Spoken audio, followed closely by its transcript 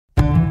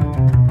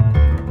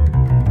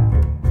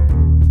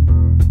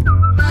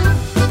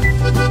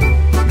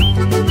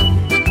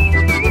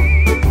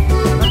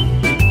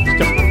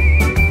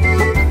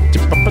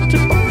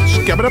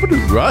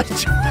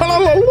Right?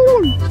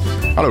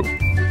 Hallo.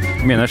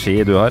 Mye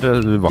energi du har.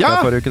 Du var ikke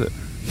her forrige uke, du.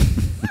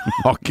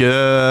 Har ikke...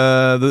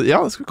 Ja,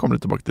 det skal vi komme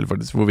litt tilbake til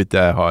faktisk, hvorvidt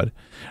jeg har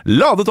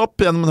ladet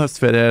opp gjennom en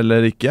høstferie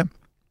eller ikke.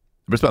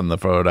 Det blir spennende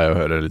for deg å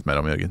høre litt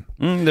mer om, Jørgen.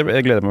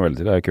 Jeg gleder meg veldig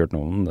til. Jeg har ikke hørt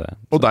noe om det.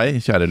 Så. Og deg,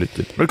 kjære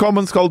lytter.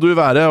 Velkommen skal du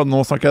være, og nå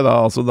snakker jeg da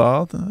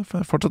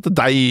fortsatt til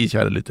deg,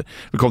 kjære lytter.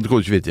 Velkommen til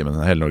Kode 24-timen,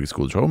 hele Norges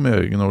kodeshow med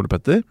Jørgen og Ole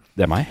Petter.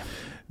 Det er meg.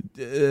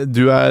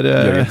 Du er...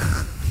 Jørgen.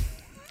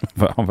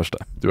 Han første.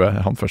 Du er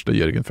han første,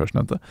 Jørgen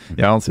førstnevnte.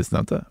 Jeg er han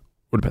sistnevnte,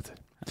 Ole Petter.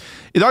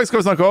 I dag skal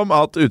vi snakke om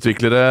at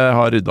utviklere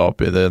har ryddet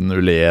opp i den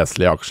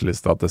uleselige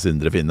aksjelista til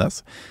Sindre Finnes.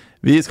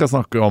 Vi skal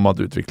snakke om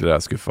at utviklere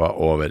er skuffet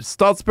over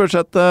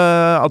statsbudsjettet,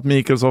 at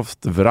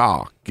Microsoft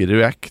vraker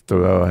React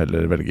og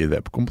heller velger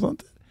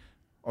webkomponenter.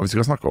 Og vi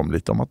skal snakke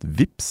litt om at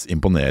Vips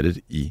imponerer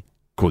i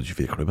Kode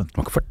 24-klubben. Du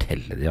må ikke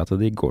fortelle de at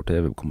de går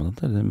til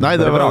webkomponenter. Nei,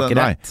 det var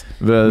rett.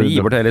 Vi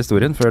gir bort hele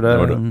historien før det...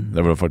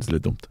 Det var faktisk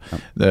litt dumt.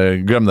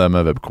 Glem det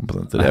med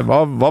webkomponenter.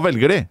 Hva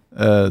velger de?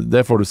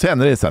 Det får du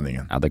senere i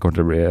sendingen. Ja, det kommer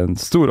til å bli en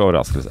stor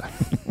overraskelse.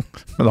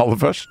 Men aller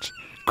først,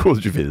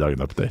 Kode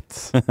 24-dagen update.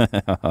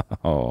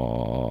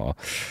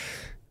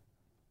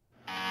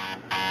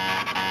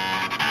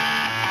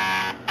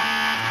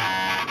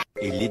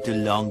 A little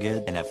longer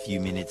than a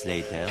few minutes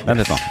later. Vent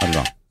litt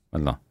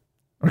da.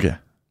 Ok.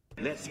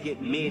 Let's get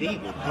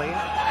medieval, player.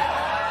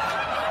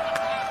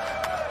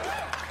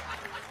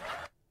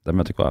 Det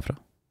vet du ikke hva er fra.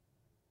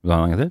 Vil du ha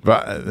en gang til?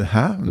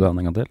 Hæ? Vil du ha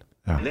en gang til?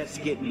 Ja. Let's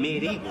get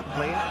medieval,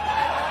 player.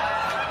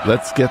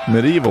 Let's get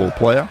medieval,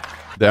 playa.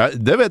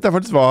 Det vet jeg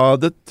faktisk hva.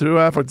 Det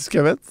tror jeg faktisk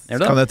jeg vet.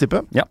 Kan jeg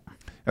tippe? Ja.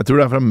 Jeg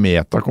tror det er fra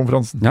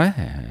Meta-konferansen. Ja.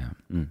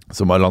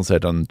 Som har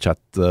lansert en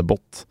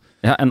chatbot.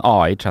 Ja, en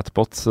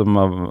AI-chatbot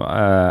som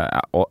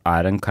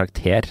er en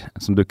karakter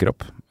som dukker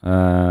opp.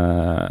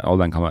 Og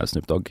den kan være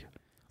Snoop Dogg.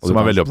 Som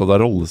er veldig opptatt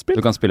av rollespill.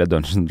 Du kan spille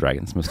Dungeons &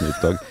 Dragons med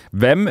Snoop Dogg.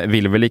 Hvem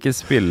vil vel ikke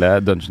spille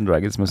Dungeons &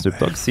 Dragons med Snoop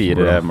Dogg, sier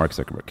Mark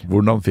Zuckerberg.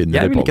 Hvordan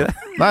finner de på det?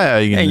 Nei, jeg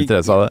har ingen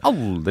interesse av det.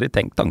 Aldri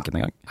tenkt tanken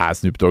en gang. Er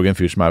Snoop Dogg en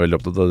fyr som er veldig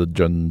opptatt av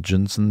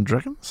Dungeons &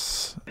 Dragons?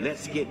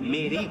 Let's get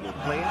medieval,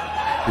 player.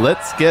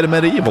 Let's get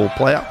medieval,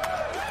 playa.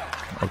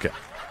 Ok.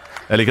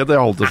 Jeg liker at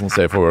jeg holdt det sånn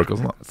safe for work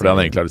og sånn da. For det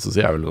han egentlig har lyst til å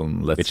si er vel sånn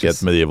let's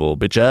bitches. Get medieval,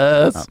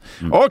 bitches.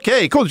 Ja. Ok,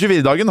 Kode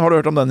 24-dagen, har du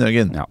hørt om den,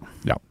 Jørgen?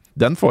 Ja.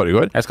 Den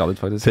foregår. Jeg skal dit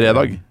faktisk.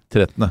 Fredag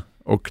 13.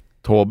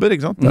 oktober,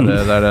 ikke sant?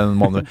 Det er en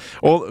måned.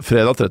 Og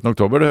fredag 13.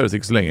 oktober, det høres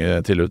ikke så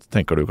lenge til ut,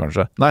 tenker du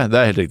kanskje. Nei, det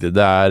er helt riktig.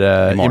 Det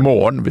er i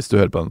morgen, hvis du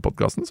hører på denne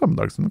podcasten, samme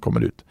dag som den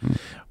kommer ut.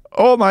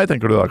 Nei,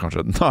 tenker du da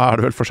kanskje. Da er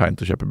det vel for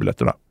sent å kjøpe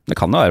billetter da. Det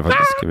kan det være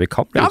faktisk. Vi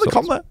kan ja, det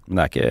kan det. Men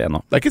det er ikke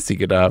ennå. Det er ikke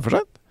sikkert det er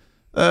for sent.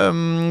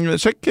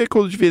 Sjekk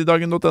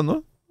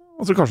kode24dagen.no,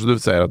 og så kanskje du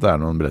ser at det er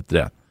noen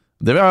billetter igjen.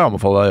 Det vil jeg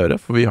anbefale deg å gjøre,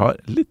 for vi har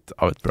litt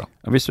av et program.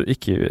 Hvis du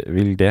ikke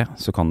vil det,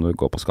 så kan du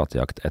gå på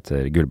skattejakt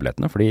etter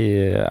gullbillettene, for de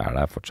er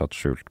der fortsatt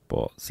skjult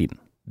på siden.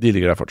 De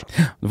ligger der fortsatt.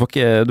 Du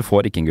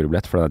får ikke en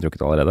gullbillett, for den er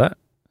trukket allerede.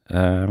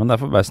 Men det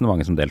er for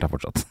mange som deltar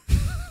fortsatt.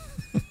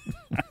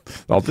 Det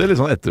er alltid litt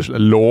sånn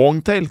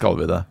longtail,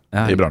 kaller vi det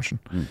i bransjen,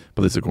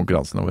 på disse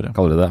konkurransene våre.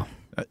 Kaller du det?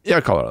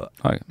 Jeg kaller det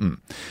det.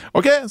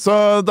 Ok, så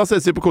da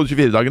ses vi på Kode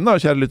 24-dagen da,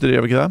 kjære lytter,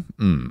 gjør vi ikke det?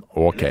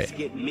 Ok.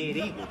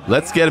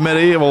 Let's get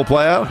medieval,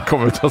 player.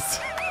 Kommer vi til å si.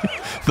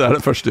 Det er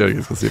det første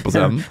Jørgen skal si på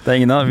scenen. Det er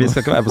ingen av, vi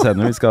skal ikke være på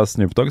scenen, vi skal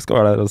Snoop Dogg skal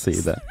være der og si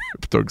det.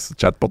 Snoop Dogg's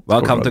chatbot.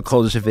 Welcome to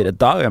Kode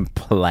 24-dagen,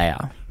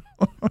 player.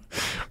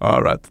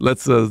 All right,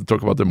 let's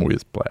talk about the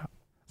movies, player.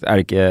 Er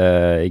det ikke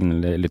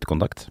ingen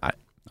lyttekontakt? Nei,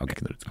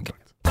 ikke noe lyttekontakt.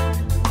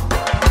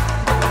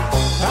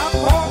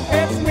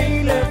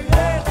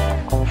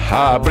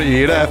 Her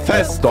blir det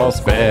fest og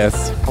spes.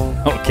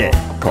 Ok.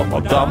 Kom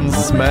og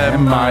dans med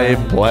meg,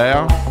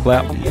 player.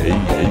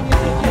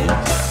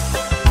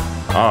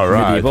 All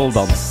right. Medieval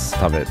dans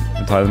tar vi.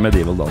 Vi tar en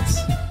medieval dans.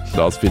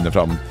 La oss finne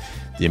fram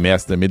de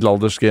mest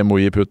middelalderske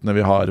emoji-puttene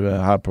vi har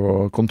her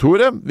på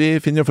kontoret. Vi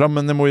finner jo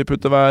fram en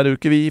emoji-putte hver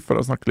uke, for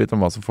å snakke litt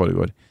om hva som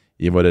foregår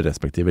i våre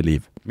respektive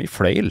liv. Mye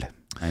fløyl.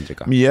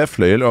 Mye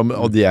fløyel,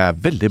 og de er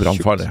veldig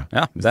brannfarlige.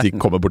 Ja, hvis de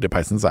kommer bort i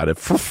peisen, så er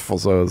det fluff, og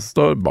så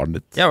står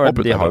barnet ditt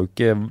opp. De har jo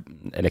ikke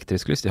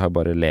elektrisk lys, de har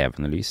bare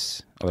levende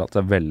lys overalt.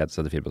 Det er veldig lett å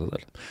sette fyr på det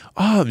selv.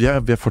 Vi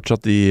er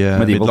fortsatt i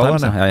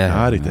middelalderen.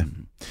 Ja, riktig.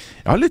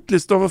 Jeg har litt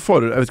lyst til å jeg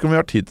vet ikke om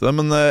vi har tid til det,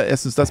 men jeg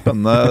synes det er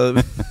spennende.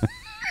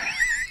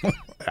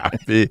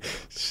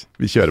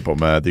 Vi kjører på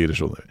med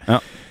digresjoner. Ja.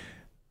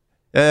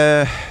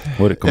 Jeg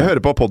hører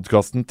på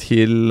podcasten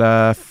til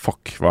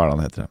Fuck, hva er det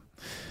han heter?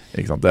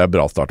 Ikke sant? Det er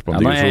bra start på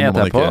en digresjon.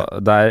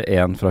 Det er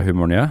en fra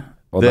Humornye,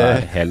 og det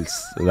er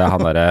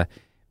han derre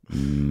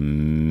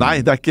Nei,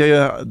 det er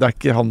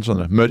ikke han,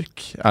 skjønner du.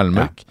 Mørk, Erlend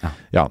Mørk.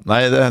 Ja,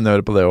 nei, det hender jeg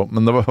hører på det også.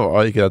 Men det var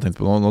ikke det jeg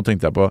tenkte på nå. Nå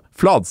tenkte jeg på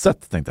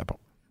Fladseth,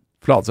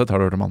 Fladseth,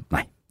 har du hørt om han?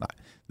 Nei.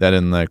 Det er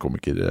en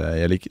komiker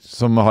jeg liker,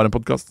 som har en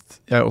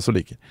podcast jeg også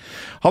liker.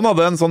 Han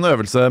hadde en sånn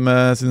øvelse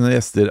med sine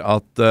gjester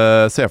at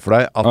se for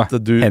deg at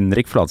du...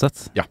 Henrik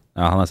Fladseth? Ja,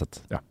 han har jeg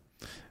sett. Ja.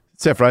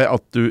 Se for deg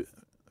at du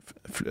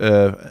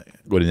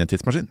går inn i en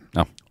tidsmaskin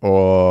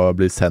og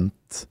blir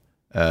sendt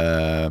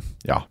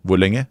Ja, hvor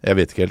lenge? Jeg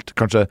vet ikke helt.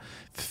 Kanskje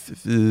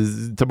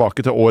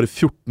tilbake til år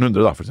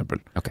 1400 da, for eksempel.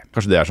 Ok.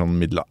 Kanskje det er sånn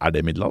er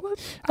det middelalder?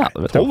 Ja,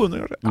 det vet jeg. 1200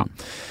 kanskje. Ja.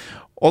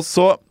 Og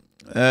så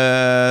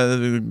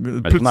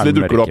plutselig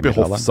dukker det opp i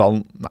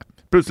hoffsalen. Nei.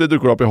 Plutselig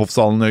dukker det opp i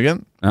hoffsalen, Jørgen.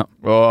 Ja.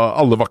 Og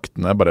alle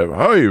vaktene bare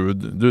Høy,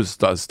 du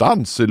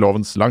stans i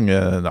lovens lange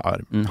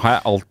arm. Har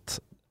jeg alt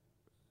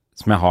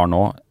som jeg har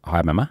nå,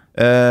 har jeg med meg?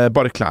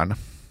 Bare klærne.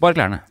 Bare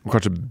klærne. Og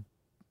kanskje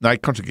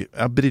ikke.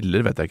 Ja,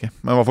 briller vet jeg ikke.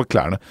 Men i hvert fall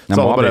klærne. Jeg Så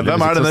må alle ha bare, briller,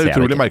 hvem hvis er ikke så denne ser jeg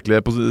utrolig det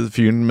merkelige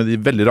fyren med de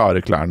veldig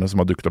rare klærne som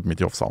har dukket opp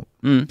midt i hoffsalen?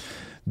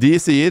 De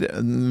sier,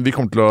 vi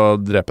kommer til å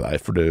drepe deg,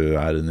 for du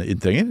er en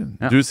inntrenger.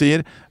 Ja. Du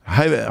sier,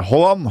 hei,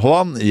 hold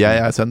an, jeg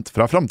er sendt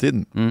fra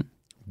fremtiden.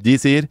 De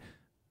sier,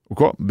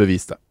 ok,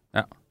 bevis det.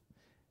 Ja.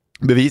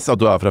 Bevis at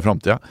du er fra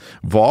fremtiden.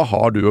 Hva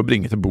har du å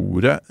bringe til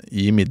bordet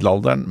i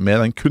middelalderen med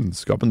den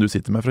kunnskapen du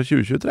sitter med fra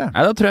 2023?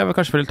 Nei, da tror jeg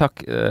kanskje ville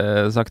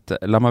sagt,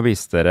 la meg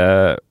vise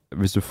dere,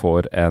 hvis du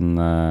får en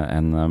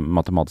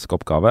matematisk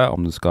oppgave,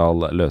 om du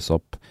skal løse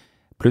opp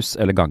pluss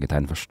eller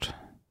gangetegn først.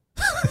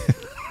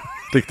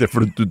 Riktig,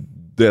 for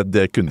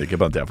det kunne de ikke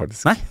på den tida,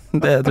 faktisk. Nei,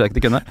 det tror jeg ikke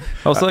de kunne.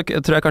 Og så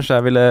tror jeg kanskje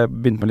jeg ville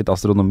begynt med litt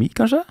astronomi,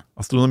 kanskje?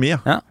 Astronomi,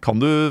 ja.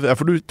 Kan du,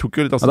 for du tok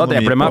jo litt Og da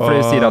astronomi dreper de meg, for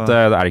de sier at det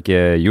er ikke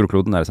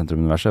jordkloden, det er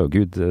sentrum av universet, og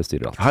Gud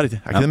styrer alt. Ja,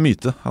 riktig. Er ikke det en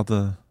myte?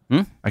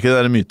 Er ikke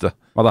det en myte?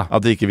 Hva da?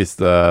 At de ikke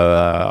visste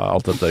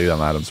alt dette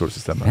greiene her om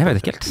solsystemet? Jeg vet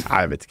ikke helt.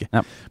 Nei, jeg vet ikke.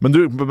 Ja. Men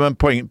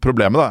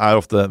problemet da er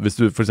ofte, hvis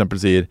du for eksempel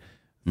sier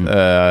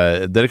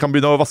dere kan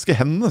begynne å vaske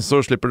hendene,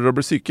 så slipper dere å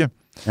bli syke.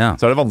 Ja.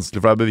 Så er det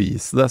vanskelig for deg å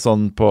bevise det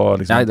sånn på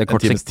liksom, det er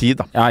en times tid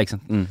da. Ja, ikke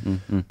sant.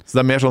 Så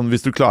det er mer sånn,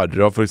 hvis du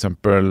klarer å for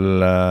eksempel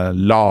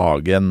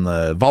lage en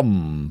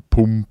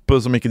vannpumpe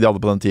som ikke de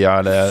hadde på den tida,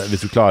 eller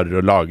hvis du klarer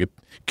å lage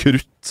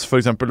krutt for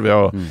eksempel ved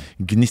å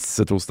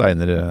gnisse to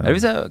steiner. Eller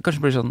hvis jeg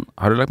kanskje blir sånn,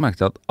 har du lagt merke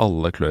til at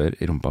alle klør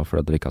i rumpa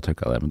fordi dere ikke har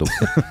tørka det med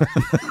dumper?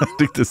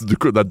 Riktig, så det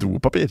er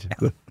dopapir.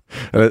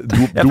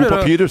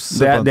 Dopapyrus.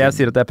 Det jeg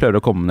sier at jeg prøver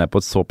å komme ned på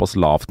et såpass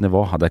lavt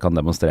nivå at jeg kan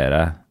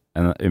demonstrere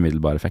en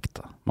umiddelbar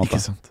effekt.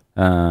 Ikke sant.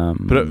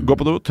 Gå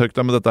på do, tørk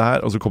deg med dette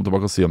her, og så kom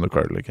tilbake og si om du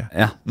klarer det eller ikke.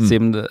 Ja, si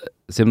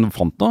om du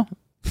fant noe.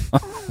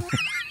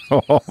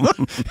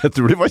 Jeg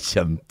tror de var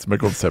kjent med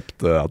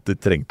konseptet at de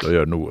trengte å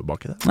gjøre noe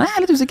bak i det. Nei, jeg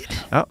er litt usikker.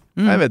 Ja,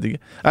 jeg vet ikke.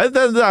 Nei,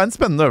 det er en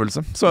spennende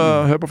øvelse, så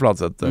hør på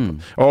Fladseth.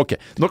 Ok,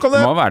 nå kan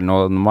det må være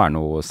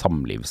noe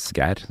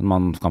samlivsgreier som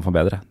man kan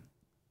forbedre.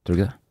 Tror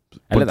du ikke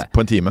det?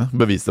 På en time?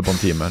 Bevis det på en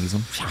time,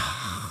 liksom? Ja,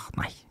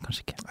 nei,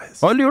 kanskje ikke.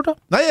 Hva har du gjort da?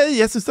 Nei,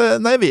 jeg synes det.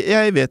 Nei,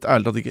 jeg vet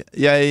ærlig talt ikke.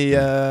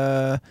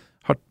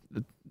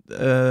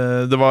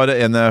 Det var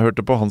en jeg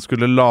hørte på. Han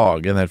skulle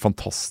lage en helt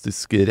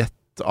fantastisk rett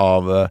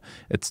av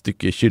et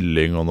stykke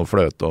kylling og noe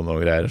fløte og noe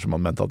greier som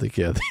han mente at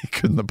ikke de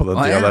kunne på den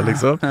tida der,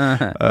 liksom.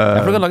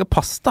 For du kan lage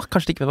pasta.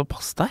 Kanskje de ikke vet hva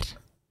pasta er?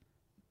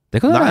 Det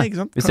kan du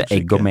gjøre. Hvis det er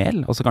egg og mel,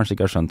 og så kanskje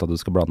ikke har skjønt at du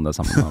skal blande det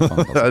sammen.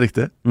 Ja,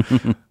 riktig.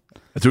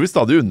 Jeg tror vi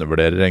stadig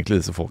undervurderer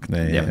egentlig disse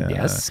folkene. De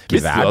er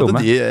skvær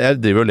dumme.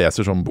 Jeg driver og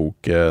leser sånn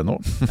bok nå.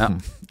 Ja.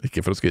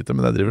 Ikke for å skryte,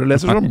 men jeg driver og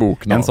leser sånn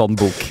bok nå. En sånn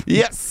bok.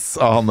 Yes!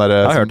 Han der,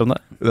 jeg har hørt om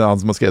det. Han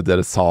som har skrevet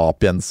dere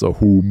Sapiens og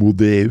Homo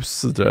Deus,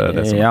 tror jeg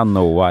det er. Ja,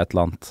 Noah et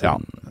eller annet. Ja,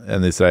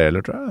 en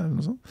israeler, tror jeg.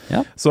 Noe sånt.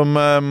 Ja. Som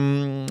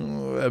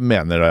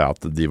mener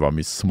at de var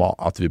mye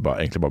at vi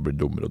egentlig bare blir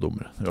dummere og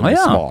dummere. De var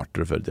mye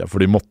smartere før i tida, for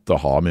de måtte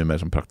ha mye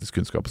mer sånn praktisk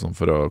kunnskap sånn,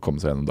 for å komme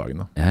seg gjennom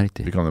dagen. Ja,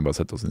 riktig. Vi kan jo bare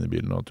sette oss inn i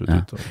bilen og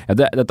tute ut. Ja,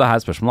 dette her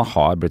spørsmålet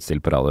har blitt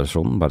stilt på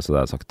radiostasjonen, bare så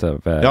det er sagt.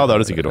 Ja, det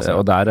er det sikkert også.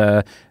 Og der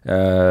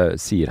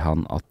sier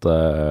han at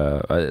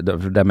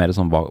det er mer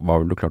sånn, hva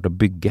vil du klart å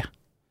bygge?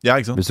 Ja,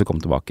 ikke sant? Hvis du kom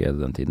tilbake i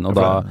den tiden. Og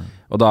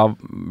da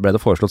ble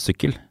det foreslått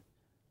sykkel.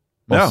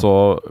 Og så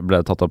ble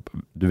det tatt opp,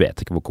 du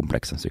vet ikke hvor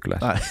kompleks en sykkel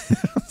er. Nei.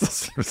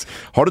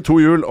 Har du 2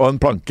 hjul og en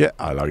planke,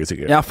 lager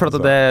sykkel. Ja, for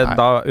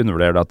da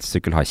undervurderer du at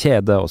sykkel har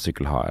kjede, og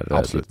sykkel har...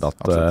 Absolutt.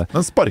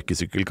 En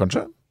sparkesykkel,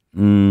 kanskje?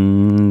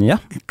 Ja.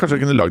 Kanskje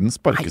jeg kunne lagd en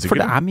sparkesykkel? Nei, for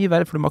det er mye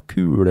verre, for du må ha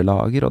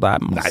kulelager, og det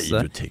er masse...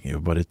 Nei, du trenger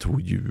jo bare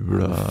 2 hjul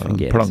og en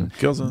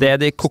planke, altså.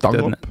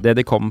 Det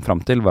de kom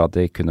fram til, var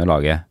at de kunne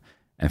lage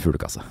en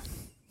fuglekasse.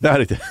 Det er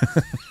riktig.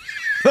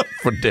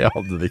 For det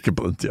hadde de ikke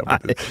på den tida.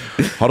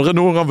 Har dere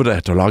noen gang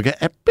vurdert å lage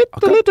et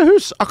bitte lite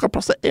hus akkurat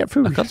plass til en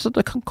fugl? Akkurat så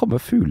det kan komme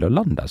fugler og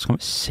lande, så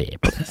kan vi se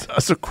på det. Det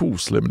er så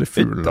koselig med de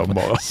fuglene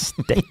bare.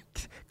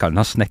 Stekk. Kan du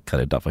ha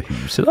snekret det der for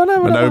huset da?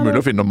 Men det er jo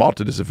mulig å finne noe mat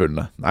til disse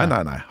fuglene. Nei.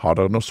 Har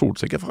dere noe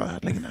solsikker fra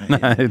lenge?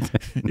 Nei.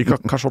 I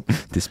kasjotten.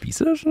 De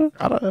spiser det, så?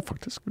 Ja, det er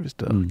faktisk.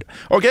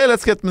 Ok,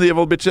 let's get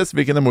medieval bitches.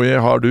 Hvilken emoji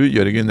har du?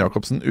 Jørgen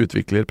Jacobsen,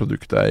 utvikler,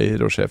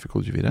 produkteier og sjef i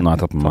Kode 24. Nå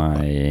har jeg tatt på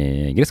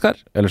meg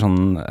grisskar, eller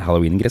sånn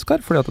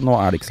Halloween-grisskar, fordi at nå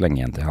er det ikke så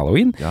lenge igjen til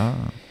Halloween. Ja.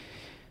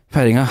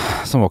 Feiringa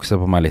som vokser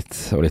på meg litt,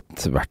 og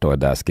litt hvert år.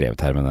 Det er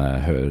skrevet her, men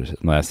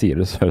når jeg sier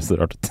det, så høres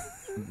det rart ut.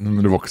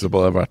 Men du vokser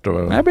på det hvert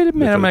år? Jeg blir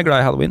mer og mer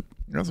glad i Halloween.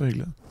 Ja, så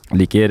hyggelig. Jeg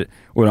liker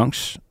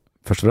oransje,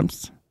 først og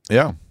fremst.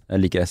 Ja.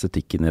 Jeg liker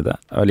estetikken i det.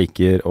 Jeg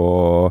liker å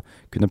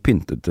kunne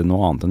pynte til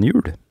noe annet enn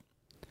jul.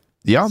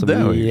 Ja, så det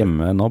er jo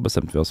hjemme, nå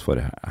bestemte vi oss for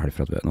helg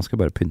for at nå skal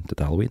vi bare pynte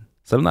til Halloween.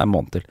 Selv om det en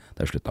måned til.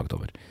 Det slutten av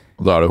oktober.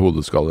 Og da det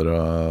hodeskaller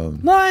og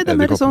Nei, det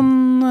mer edderkopper.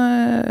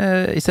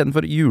 sånn i stedet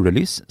for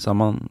julelys, så har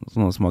man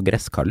sånne små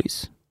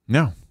gresskarlys.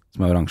 Ja,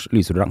 Som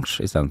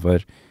lyser-oransje, i stedet for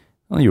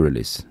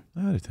julelys.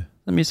 det riktig.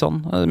 Det mye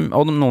sånn.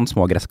 Og noen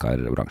små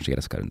oransje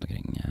gresskar rundt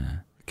omkring.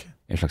 Ok.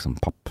 I en slags sånn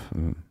papp.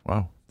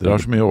 Wow. Dere har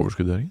så mye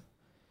overskudd, Jørgen.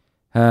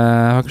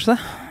 Har kanskje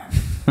det.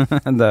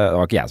 Det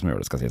var ikke jeg som gjorde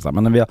det, skal sies da.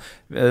 Men vi har,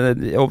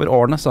 over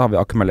årene så har vi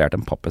akkumulert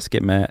en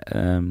pappeske med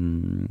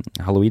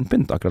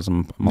Halloween-pynt, akkurat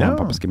som man har en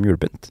pappeske med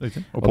julepynt.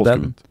 Riktig. Og Og den-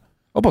 påskepynt.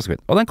 Og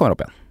påskepynt. Og den kommer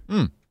opp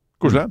igjen.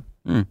 Koselig.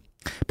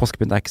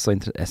 Påskepynt er ikke så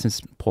interessant. Jeg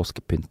synes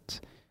påskepynt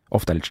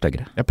ofte er litt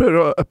styggere. Jeg prøver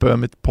å uppe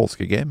mitt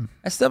påskegame.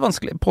 Jeg synes det er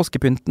vanskelig.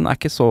 Påskepynten er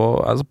ikke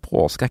så, altså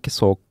påske er ikke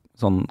så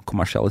sånn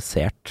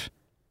kommersialisert.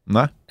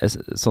 Nei.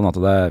 Sånn at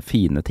det er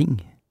fine ting.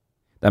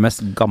 Det er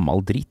mest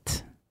gammel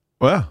drit.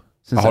 Åja.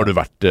 synes Har jeg.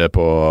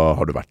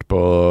 du vært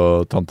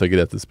på Tante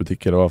Gretes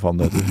butikk, eller hva faen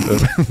det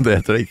heter? Det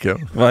heter det ikke.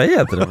 Hva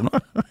heter det for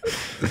noe?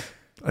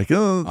 Er det ikke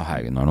noe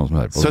Herregud, nå er det noen som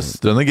hører på.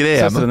 Søstrene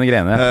Grene? Søstrene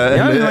Grene.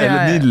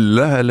 Eller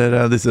Nille, eller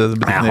disse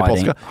butikkene i Jeg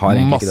påska. har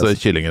egentlig ikke Masse det,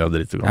 altså. kyllinger og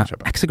dritt du Jeg kan er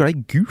kjøpe. ikke så glad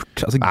i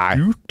gult. Altså Nei.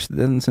 gult,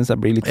 den synes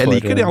jeg blir litt Jeg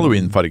liker de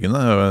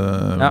Halloween-fargene.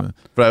 Ja.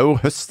 For det er jo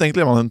høst,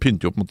 egentlig. Man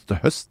pynter jo opp mot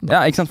til høsten. Da.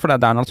 Ja, ikke sant, for det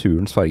er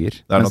naturens farger.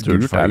 Det er Mens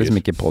naturens gult er liksom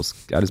farger.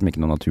 ikke er liksom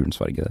ikke noe naturens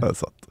farge. Det er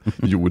sant.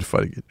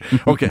 Jordfarger.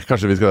 Ok,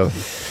 kanskje vi skal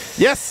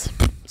Yes!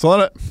 Sånn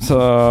er det. Så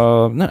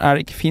er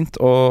det ikke fint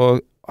å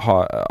ha,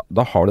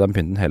 da har du den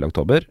pynten hele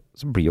oktober,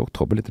 så blir jo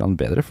oktober litt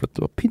bedre, for at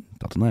du har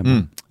pynta til noe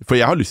hjemme. For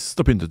jeg har lyst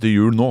til å pynte til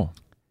jul nå.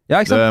 Ja,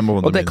 ikke sant? må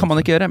Og det kan man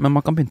ikke gjøre, men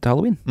man kan pynte til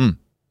Halloween.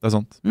 Det er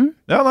sant. Mm.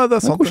 Ja, nei, det er Det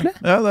er sant. koselig.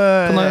 Ja, det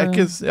Kan er jeg-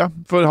 ikke, ja,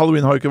 for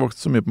Halloween har jo ikke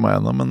vokst så mye på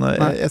meg ennå, men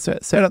jeg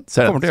ser den.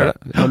 Kommer til å gjøre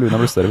det når Luna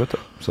blir større, vet du.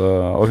 Så,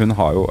 og hun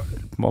har jo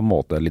på en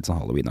måte litt sånn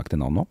Halloween-aktig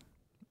navn nå.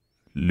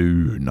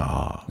 Luna.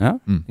 Ja,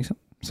 ikke sant?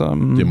 Så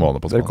Til måne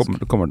på dere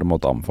spansk. kommer til å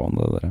måtte anbefale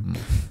det,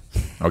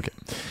 dere. Ok.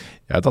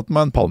 Jeg har tatt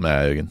meg en palme,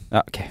 Jørgen.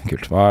 Ja, ok,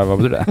 kult. Hva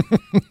betyr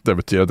det? Det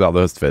betyr at jeg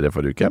hadde høstferie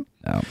forrige uke.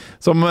 Ja.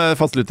 Som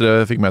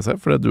fastlyttere fikk med seg,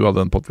 fordi du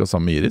hadde en podcast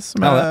sammen med Iris,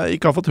 som Ja, jeg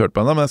ikke har fått hørt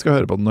på ennå, men jeg skal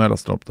høre på den når jeg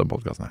laster opp den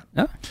podcasten her.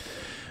 Ja.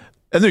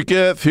 En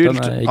uke fylt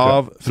Den er ikke bra.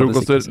 av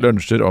frokoster, Statistikk.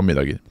 lunsjer og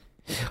middager.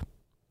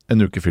 En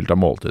uke fylt av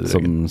måltider.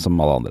 Jørgen. Som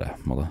alle andre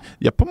måte.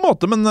 Ja, på en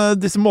måte, men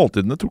disse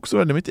måltidene tok så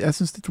veldig mye tid. Jeg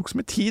synes de tok så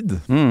mye tid.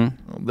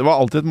 Det var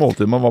alltid et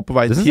måltid man var på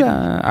vei Det til. synes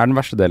jeg er den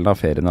verste delen av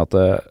ferien, at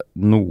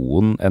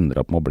noen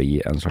ender opp med å bli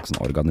en slags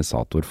sånn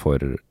organisator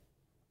for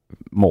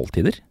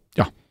måltider.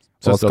 Ja.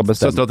 Og skal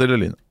bestemme. Søstera til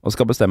Eline. Og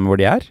skal bestemme hvor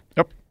de er.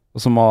 Ja.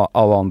 Og så må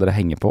alle andre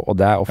henge på, og,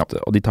 det er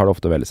ofte, og de tar det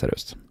ofte veldig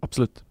seriøst.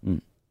 Absolutt.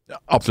 Mm.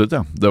 Ja, absolutt,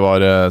 ja. Det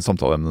var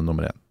samtaleemne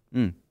nummer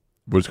 1.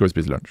 Hvor skal vi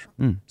spise lunsj?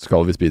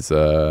 Skal vi spise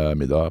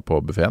middag på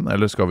buffeten,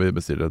 eller skal vi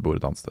bestille et bord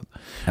et annet sted?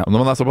 Ja. Og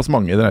når man er såpass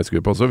mange i en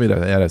reisegruppa også,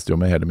 jeg reiste jo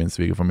med hele min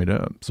svigerfamilie,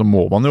 så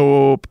må man jo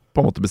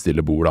på en måte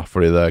bestille bord, da.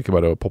 Fordi det er ikke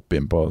bare å poppe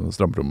inn på en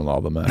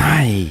strandpromenade med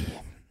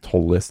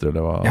 12 gjester,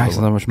 eller hva. Ja, ikke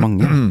sant, det var så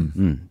mange.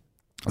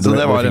 Så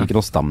det var ikke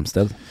noe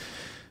stamsted.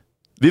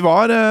 Vi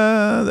var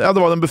ja, det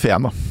var den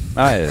buffeten, da.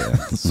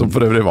 Nei, Som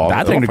for øvrig var,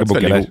 Der trenger du ikke faktisk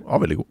booke, veldig eller? god.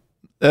 Ja, veldig god.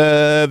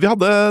 Vi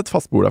hadde et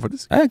fast bord der,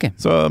 faktisk. ja, ok.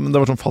 Så men det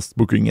var sånn fast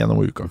booking gjennom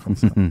uka. Kan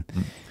man si.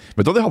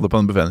 Vet du hva de hadde på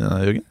den buffeten,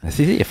 Jørgen? Jeg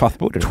sier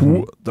fatbord.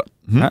 Ja.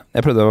 Ja,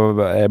 jeg prøvde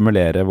å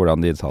emulere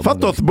hvordan de sa det.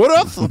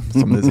 Fatosboros,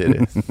 som de sier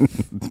i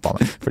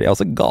Spania. For de er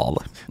også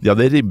gale. De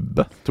hadde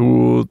ribbe.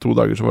 To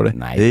dager så var det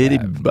Nei, det er-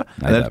 ribbe.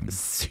 nei, En det helt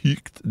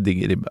sykt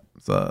digg ribbe.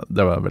 Så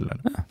det var veldig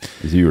deilig.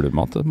 Hvis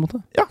julemat, på en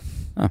måte.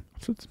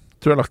 Absolutt.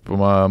 Tror jeg har lagt på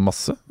meg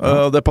masse.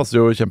 Og det passer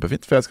jo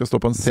kjempefint, for jeg skal stå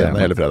på en scene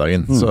hele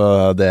fredagen.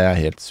 Så det er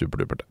helt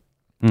superdupert.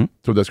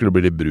 Trodde jeg skulle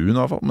bli litt brun, i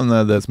hvert fall. Men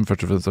det som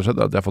først og fremst har skjedd,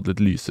 er at jeg har fått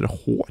litt lysere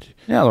hår.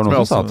 Ja, det var Som jeg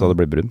noen som sa også- at det hadde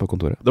blitt brun på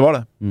kontoret. Det var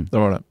det. Mm. Det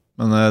var det.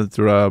 Men jeg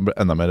tror jeg har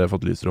enda mer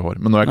fått lysere hår.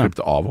 Men nå har jeg Ja.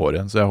 klippet av håret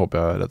igjen, så jeg håper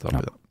jeg har rettet opp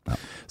i det. Ja.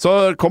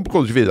 Så kom på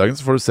Kode 24-dagen,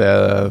 så får du se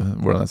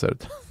hvordan jeg ser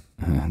ut.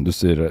 Du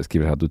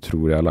skriver her at du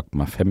tror jeg har lagt på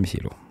meg 5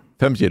 kilo.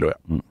 5 kilo, ja.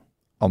 Mm.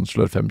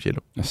 Anslår 5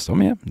 kilo. Ja, så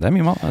mye. Det er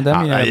mye mat. Det er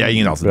mye. Jeg har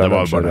ingen anelse. Det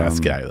var bare noe jeg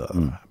skrev det.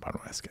 Mm. Bare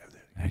noe jeg skrev det.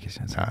 Jeg er ikke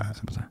kjent,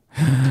 se på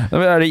seg.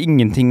 Er det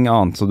ingenting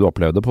annet som du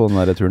opplevde på den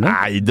der turen? din?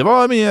 Nei, det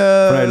var mye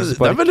Det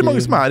Fornøyelsespark. er veldig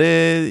mange som er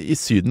i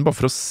Syden bare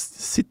for å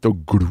sitte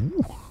og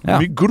glo. Ja.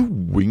 Mye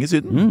gloing i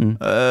Syden.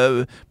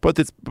 På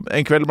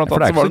en kveld blant For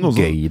det annet så er var ikke det noen så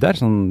som gøy der,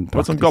 sånn Det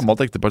var et sånt gammelt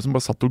ektepar som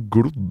bare satt og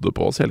glodde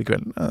på oss hele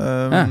kvelden.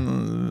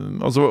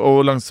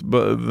 Og langs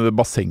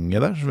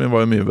bassenget der, så vi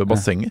var jo mye ved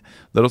bassenget.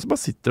 Der også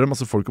bare sitter det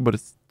masse folk og bare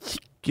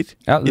kikker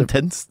Ja, det-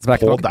 intenst det er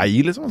ikke på nok-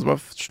 deg, liksom. Og så bare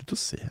slutt å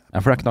se. Ja,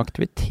 for det er ikke noen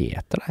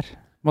aktiviteter der.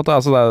 På en måte,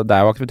 altså, det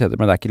er jo aktiviteter,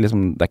 men det er ikke,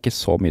 liksom, det er ikke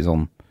så mye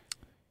sånn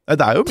Nei,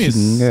 det er jo mye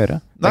ting å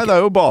gjøre. Nei, det er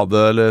jo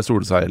bade eller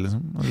solseg,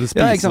 liksom. Eller spise,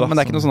 Ja, ikke sant? da, Men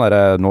det er ikke noe sånn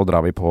der nå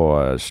drar vi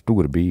på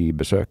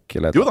storbybesøk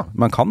eller et Jo da.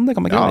 Man kan det,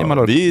 kan man ikke? Ja, I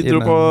Mallorca, vi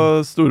dro i- på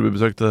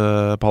storbybesøk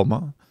til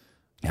Palma.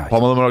 ja, ikke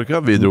Palma sant. de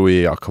Mallorca. Vi dro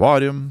i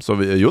akvarium. Så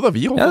jo da,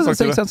 vi holdt Ja, oss så,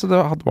 ikke aktive. sant? Så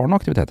det var noen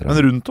aktiviteter. Men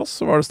rundt oss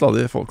så var det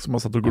stadig folk som har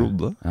satt og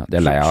glodde. Ja, de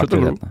er lei av Slutt å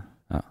glo. aktivitetene.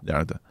 Det er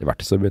nok det. De har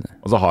vært i Storbyen.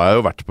 Og så har jeg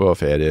jo vært på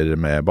ferier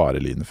med bare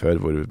Line før,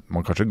 hvor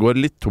man kanskje går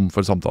litt tom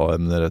for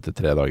samtaleemner etter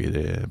 3 dager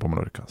på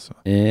Mallorca. Så.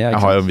 Jeg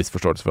har jo en viss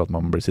forståelse for at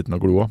man blir sittende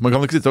og glo. Man kan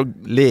jo ikke sitte og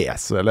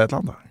lese eller et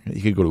eller annet. Da.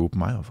 Ikke glo på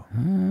meg, i hvert fall.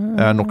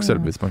 Jeg er nok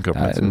selvbevisst på en kropp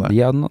som det.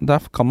 Der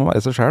kan man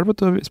være seg selv, vet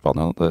du, i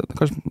Spania.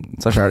 Kanskje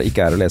seg selv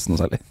ikke er å lese noe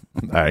særlig.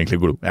 Jeg er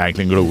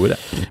egentlig en gloer,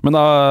 jeg. Men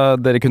da,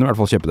 dere kunne i hvert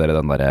fall kjøpe dere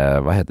den der,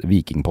 hva heter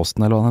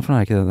Vikingposten, eller hva det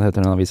er, ikke det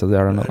heter den avisa de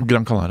har der nå?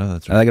 Gran Canaria, det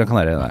tror jeg. Ja, det er Gran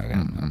Canaria.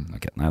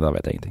 Okay. Nei, da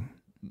vet jeg ingenting.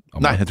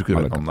 Nei, jeg tror ikke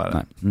du vet om det er.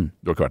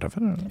 Du har ikke vært her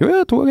før? Jo,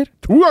 2 ganger.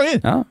 2 ganger?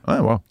 Ja. Nei,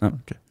 wow.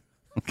 Okay.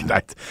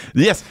 Greit.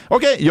 Yes.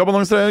 Ok,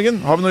 jobbannonser, Jørgen.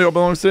 Har vi noen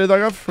jobbannonser i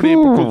dag? Fordi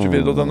på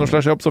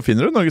kode24.no/jobb så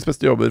finner du Norges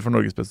beste jobber for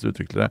Norges beste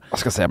utviklere.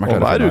 Jeg skal se om jeg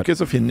og klarer hver uke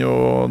så finner jo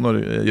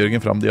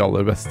Jørgen fram de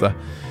aller beste.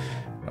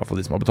 I hvert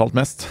fall de som har betalt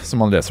mest,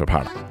 som han leser opp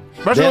her da.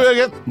 Vær så god,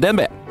 Jørgen.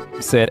 DNB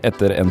ser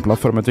etter en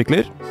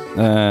plattformutvikler.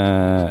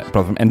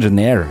 Platform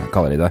Engineer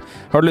kaller de det.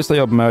 Har du lyst til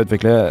å jobbe med å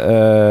utvikle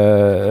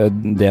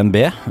DNB?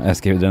 Jeg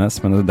skriver DNS,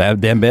 men det er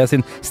DNB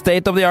sin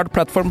State of the Art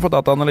plattform for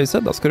dataanalyse.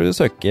 Da skal du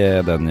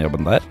søke den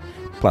jobben der.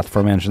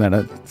 Platform Engineer, det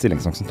er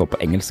stillingssang som står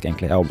på engelsk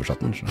egentlig. Jeg har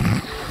oversatt den.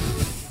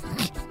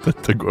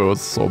 Dette går jo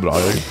så bra,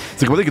 Jørgen.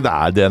 Sikker på at ikke det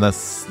er DNS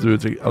du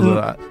utvikler? Altså,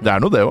 det er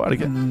noe det jo, er det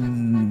ikke?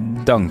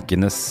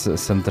 Dankenes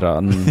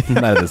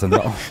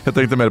nerdesentral. Jeg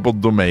tenkte mer på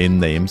domain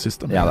name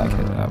system. Ja, det er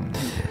ikke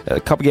det.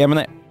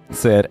 Capgemini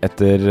ser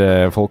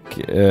etter folk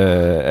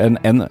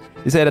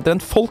de ser etter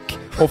en folk-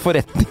 og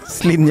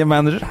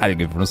forretningslinjemanager.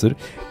 Herregud, for noe surr.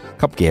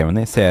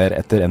 Capgemini ser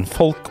etter en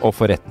folk- og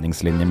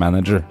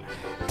forretningslinjemanager.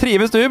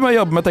 Trives du med å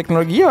jobbe med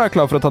teknologi og er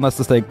klar for å ta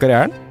neste steg i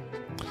karrieren?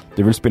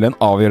 Du vil spille en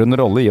avgjørende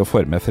rolle i å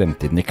forme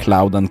fremtiden i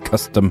Cloud and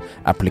Custom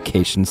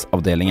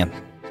Applications-avdelingen.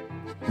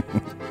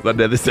 Det er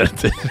det de ser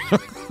etter.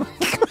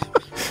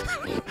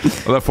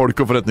 Og det er folk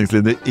og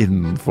forretningslinjer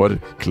innenfor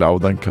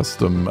Cloud and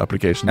Custom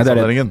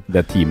Applications-avdelingen. Det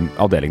er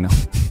team-avdelingen, ja.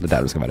 Det er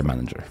der du skal være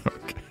manager.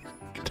 Okay.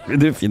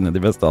 Vil du finne de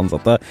beste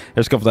ansatte?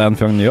 Eller skaffe deg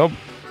en ny jobb?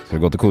 Skal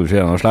du gå til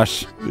kode24.no/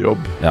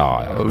 jobb. Ja.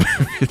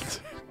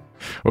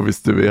 Og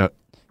hvis du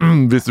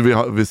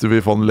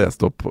vil få den lest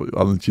opp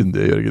av den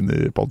kyndige Jørgen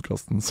i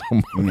podcasten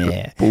som pung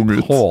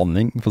ut.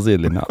 Håning på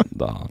sidelinja.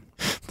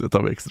 Det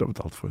tar vi ekstra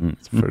betalt for,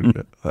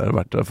 selvfølgelig. Det er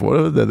verdt å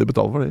få det de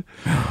betaler for det.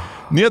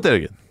 Nyheter,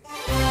 Jørgen.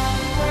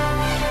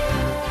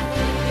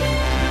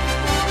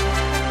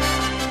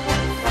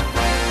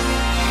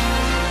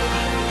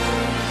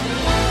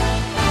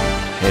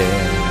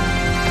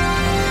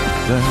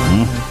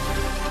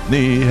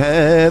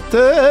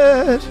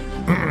 Nyheter.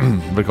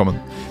 Velkommen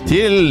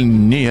til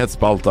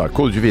nyhetsspalta,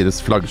 Kode24s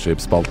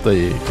flaggskipsspalte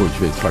i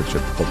Kode24s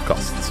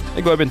flaggskip-podcast.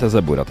 I går begynte jeg å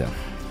se Borat igjen.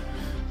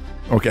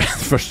 Ok,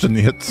 første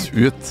nyhet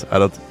ut er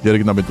at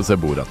Jørgen har begynt å se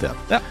Borat igjen.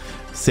 Ja.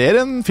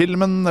 Serien,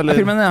 filmen, eller?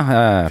 Ja, filmen, ja.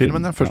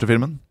 Filmen, ja. Første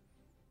filmen.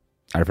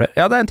 Er det flere?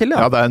 Ja, det er en til,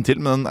 ja. Ja, det er en til,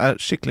 men den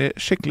er skikkelig,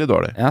 skikkelig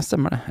dårlig. Ja,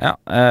 stemmer det. Ja.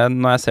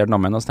 Når jeg ser den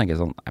om igjen, så tenker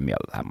jeg sånn, mye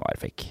av det her må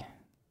være fake.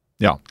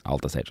 Ja.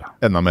 Alt er staged.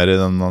 Enda mer i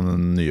den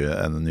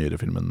nyere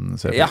filmen.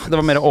 Ja, det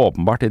var mer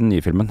åpenbart i den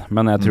nye filmen.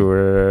 Men jeg tror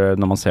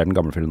når man ser den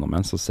gamle filmen om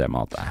igjen, så ser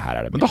man at her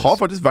er det Men det har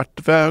faktisk vært,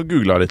 for jeg har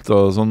googlet litt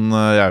og sånn,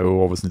 jeg er jo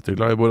over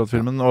snittet glad i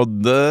Borat-filmen, og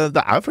det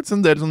er faktisk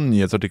en del sånn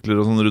nyhetsartikler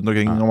og sånn rundt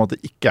omkring om at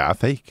det ikke er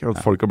fake,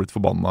 at folk har blitt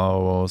forbanna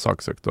og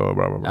saksøkt og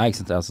bla bla bla. Ja,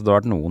 ikke sant, altså, det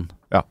har vært noen.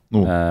 Ja,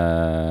 noen.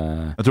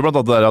 Jeg tror blant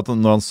annet det er at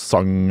når han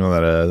sang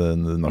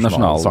den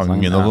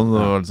nasjonalsangen og sånn,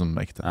 det var liksom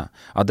ekte.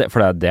 Ja, for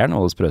det er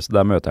noe sprøst.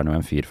 Der møter han jo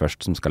en fyr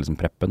først som skal liksom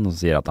preppe den, og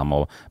så sier at han må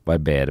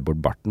barbere bort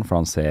barten,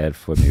 for han ser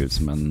for mye ut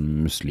som en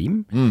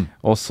muslim.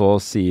 Og så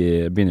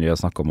begynner de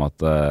å snakke om at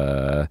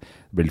det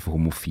blir litt for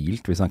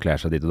homofilt hvis han klær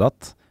seg dit og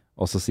datt.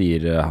 Og så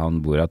sier han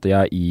Borat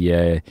at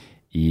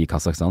i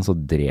Kazakhstan så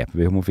dreper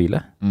vi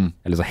homofile.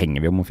 Eller så henger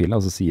vi homofile,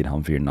 og så sier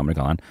han fyren,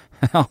 amerikaneren,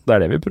 ja, det er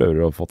det vi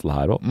prøver å få til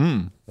her også.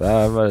 Det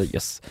er bare,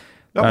 yes.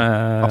 Ja,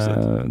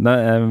 absolutt.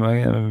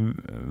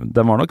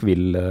 Den var nok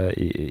vill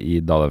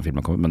da den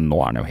filmen kom, men nå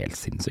er den jo helt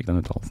sinnssyk, den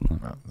uttalelsen.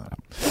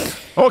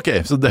 Ok,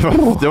 så det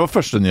var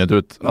første nyhet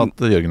ut,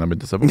 at Jørgen har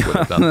begynt å se på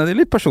Borat. Det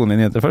er litt personlige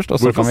nyheter først, og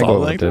så kan vi gå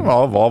over til...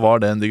 Hva var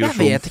det en digresjon?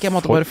 Jeg vet ikke, jeg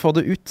måtte bare få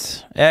det ut.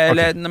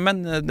 Men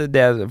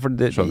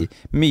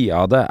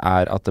mye av det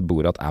er at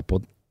Borat er på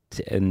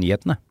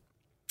nyhetene.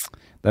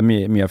 Det er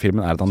mye av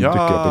filmen er at han dukker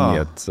opp i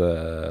nyhet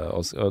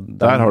og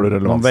der har du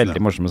relevansen. Noen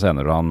veldig morsomme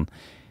scener hvor han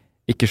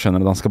ikke skjønner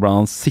at han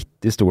skal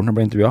sitte i stolen og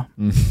bli intervjuet.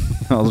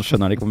 Og så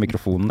skjønner han ikke på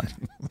mikrofonen der.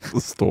 Så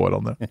står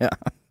han der. Ja.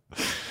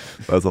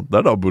 Det er sant. Det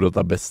er da Borat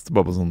er best,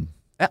 bare på sånn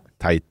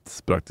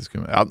teit, praktisk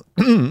humor. Ja.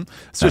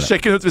 Så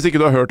sjekk den ut hvis ikke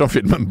du har hørt om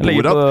filmen Borat.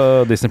 Ligger på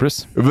Disney+.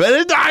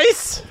 Very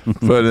nice!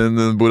 For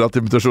en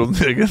Borat-invitasjon,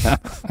 Jørgen.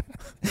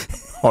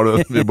 Har du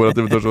en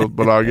Borat-invitasjon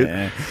på lager?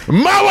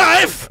 My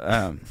wife!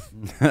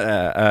 I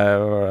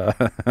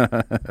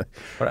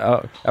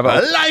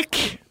like!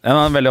 Jeg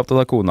er veldig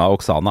opptatt av kona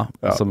Oksana,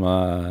 som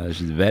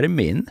she's very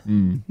mean.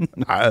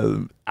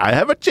 I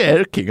have a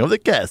chair, king of the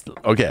castle.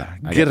 Ok,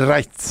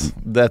 greit.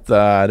 Dette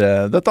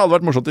hadde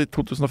vært morsomt i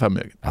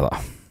 2005, Jørgen. Ja da.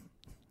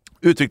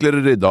 Utviklere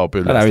rydda opp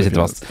i det.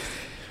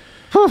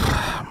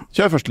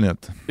 Kjør første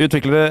nyhet.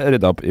 Utviklere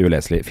rydda opp i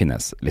uleselig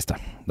Finnes-liste.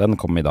 Den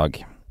kom i dag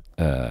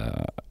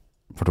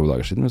for 2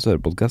 dager siden, hvis du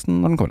hører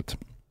podcasten når den kommer ut.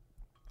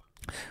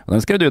 Og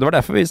den skrev du, det var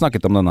derfor vi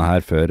snakket om denne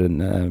her før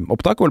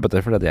opptak, Ole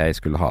Petter, fordi at jeg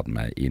skulle ha den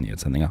med i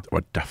nyhetssendinga. Det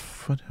var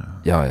derfor,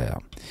 Ja.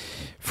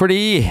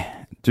 Fordi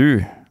du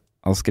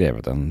har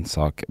skrevet en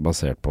sak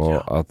basert på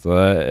at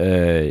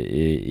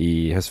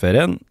i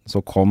høstferien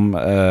så kom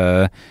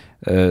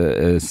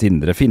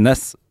Sindre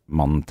Finnes,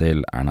 mannen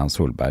til Erna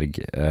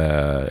Solberg,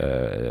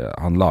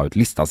 han la ut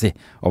lista si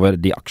over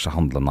de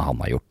aksjehandlene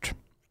han har gjort,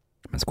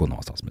 mens kona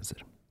var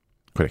statsminister.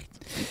 Korrekt.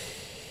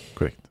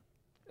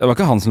 Det var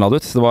ikke han som la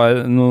det ut, det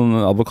var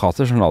noen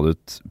advokater som la det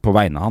ut på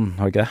vegne av han,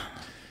 har det ikke det?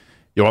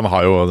 Jo, han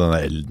har jo denne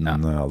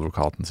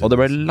Elden-advokaten sin. Og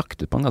det ble lagt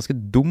ut på en ganske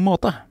dum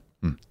måte.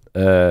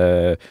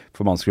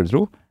 For man skulle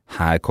tro,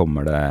 her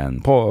kommer det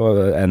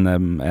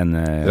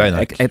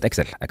et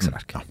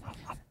Excel-ark.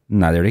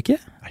 Nei, det gjør det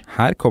ikke.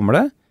 Her kommer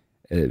det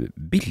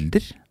bilder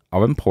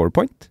av en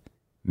PowerPoint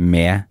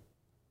med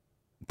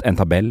en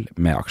tabell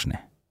med aksjene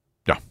i.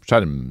 Ja,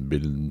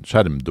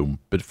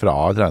 skjermdumper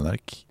fra et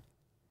regneark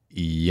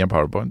i en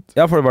PowerPoint.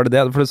 Ja, for det var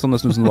det. For det er sånn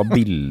nesten som det var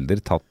bilder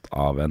tatt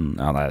av en...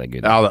 Ja, nei, det er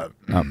gøy. Ja,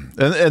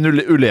 en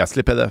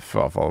uleselig PDF, i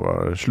hvert fall,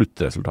 var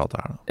sluttresultatet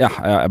her. Ja,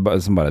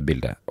 som bare et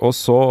bilde. Og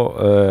så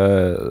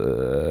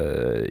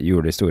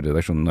gjorde de store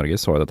redaksjonen i Norge,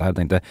 så dette her, og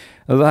tenkte,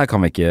 det her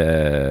kan vi ikke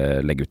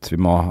legge ut,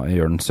 vi må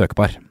gjøre den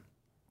søkbar.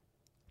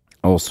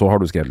 Og så har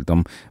du skrevet litt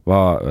om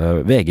hva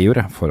VG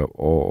gjorde for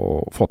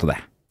å få til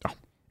det. Ja.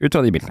 Ut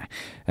fra de bildene.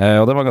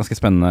 Og det var en ganske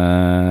spennende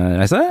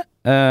reise.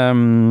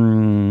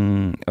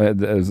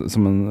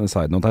 Som en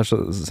side note her,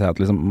 så ser jeg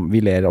at liksom, vi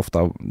ler ofte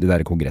av de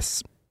der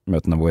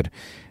kongressmøtene hvor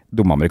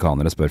dumme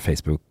amerikanere spør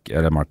Facebook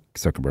eller Mark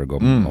Zuckerberg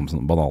om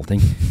sånne banale ting.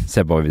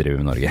 Se på hva vi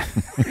driver med i Norge.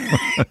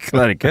 Det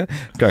er ikke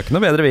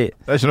noe bedre vi.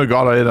 Det er ikke noe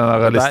galt i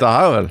denne lista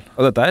her, vel?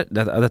 Og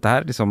dette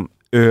er liksom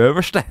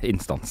øverste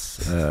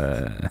instans.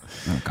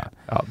 Okay.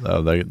 Ja,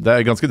 det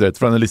er ganske drøyt,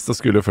 for denne lista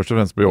skulle jo først og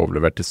fremst bli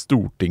overlevert til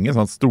Stortinget,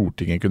 sånn at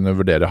Stortinget kunne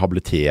vurdere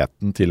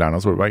habiliteten til Erna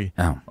Solberg.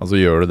 Ja. Altså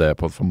gjør du det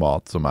på et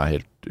format som er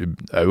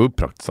jo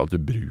praktisk alt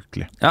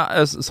ubrukelig.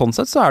 Ja, sånn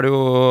sett så er det jo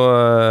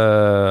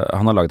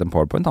han har laget en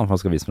PowerPoint for han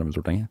skal vise frem i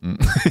Stortinget.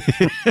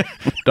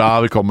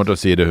 Da vi kommer til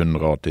å si det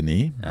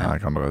 189. Her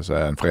kan dere se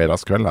en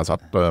fredagskveld. Jeg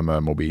satt med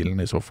mobilen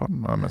i sofaen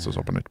mens jeg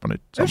så på Nytt på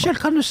Nytt.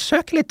 Unnskyld, kan du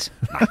søke litt?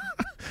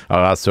 Ja,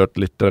 jeg søkt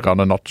litt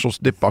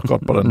nachos-dipp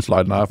akkurat på den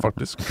sliden her,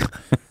 faktisk.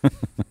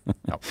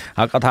 Ja.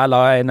 Akkurat her la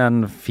jeg inn en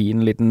fin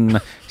liten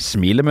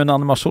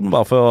smilemunn-animasjon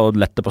bare for å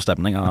lette på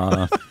stemninga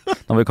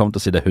når vi kommer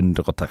til å si det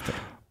 130.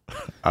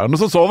 Er det noe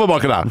som sover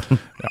baki der?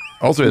 Ja,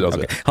 og så videre.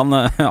 Okay. Han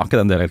har ikke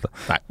den dialekten.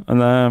 Nei, har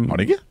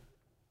han ikke?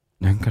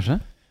 Kanskje?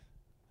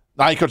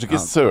 Nei, kanskje ikke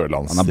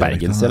sørlands. Han har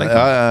bergensdialekt.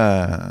 Ja.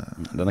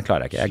 Denne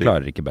klarer jeg ikke. Jeg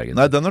klarer ikke bergens.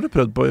 Nei, den har du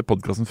prøvd på i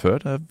podcasten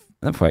før.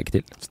 Den får jeg ikke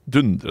til.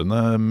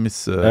 Dundrende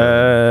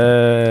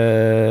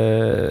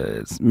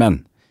Men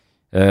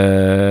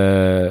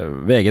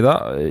VG da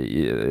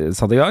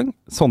satt i gang.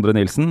 Sondre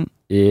Nilsen,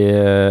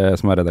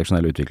 som er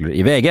redaksjonell utvikler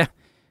i VG,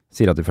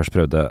 sier at de først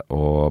prøvde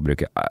å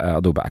bruke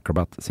Adobe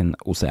Acrobat sin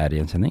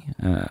OCR-gjenkjenning,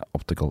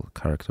 Optical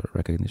Character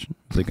Recognition.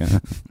 Jeg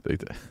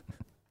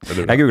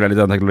googlet litt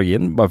den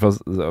teknologien, bare for å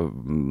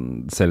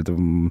se litt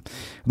om...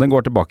 Den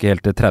går tilbake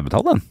helt til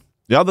 30-tallet, den.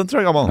 Ja, den tror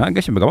jeg er gammel. Ja, den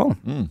er kjempegammel.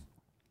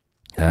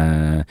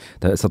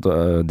 Det er satt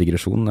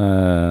digresjon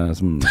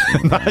som...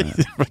 Nei,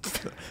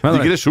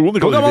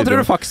 digresjon... Hvor gammel tror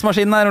du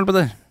faksmaskinen er, Ole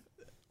Petter?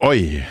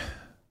 Oi,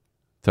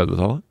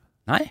 30-tallet?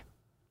 Nei.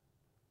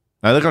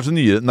 Nei, det er kanskje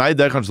nye... Nei,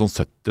 det er kanskje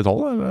sånn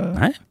 70-tallet, eller?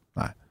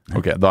 Nei.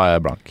 Ok, da er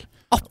jeg blank.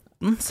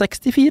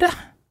 1864!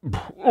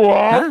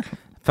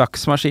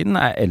 Faksmaskinen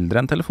er eldre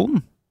enn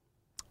telefonen.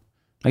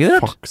 Er ikke det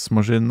rart?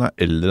 Faksmaskinen er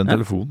eldre enn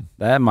telefonen.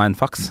 Det er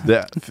mindfax.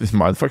 Det er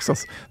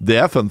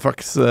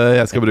funfax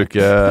jeg skal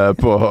bruke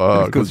på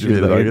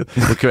konspirasjonsdagen.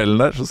 På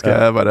kvelden der, så skal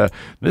jeg bare...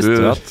 Visste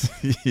du at...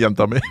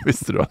 Jenta mi,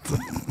 visste du at...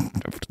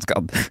 Du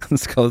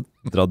skal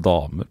dra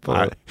damer på...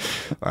 Nei,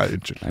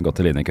 unnskyld. Jeg har gått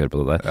til linje ikke høre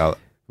på det der. Ja.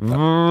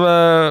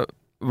 Men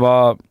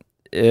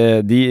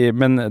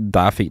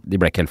de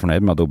ble ikke helt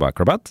fornøyd med Adobe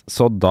Acrobat,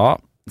 så da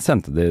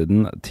sendte de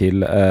den til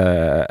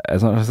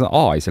et sånt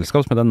AI-selskap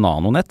som heter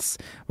Nanonets.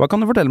 Hva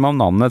kan du fortelle meg om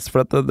Nanonets?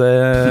 For det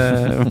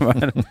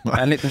er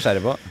en liten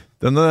nysgjerrig på.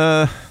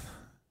 Denne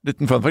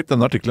liten fun fact,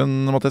 denne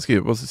artikkelen måtte jeg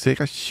skrive på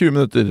ca. 20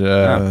 minutter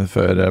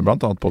før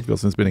blant annet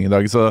podcastinnspilling i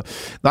dag. Så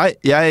nei,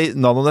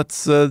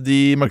 Nanonets,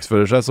 de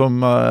markedsfører seg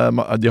som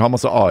de har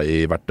masse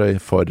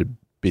AI-verktøy for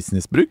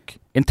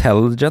businessbruk.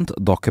 Intelligent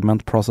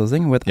Document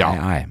Processing with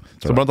AI.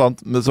 Så blant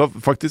annet,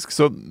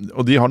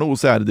 og de har noe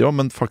OCR de også,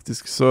 men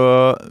faktisk så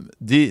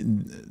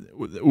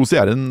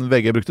OCR-en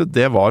VG brukte,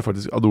 det var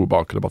faktisk Adobe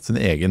Acrobat sin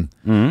egen.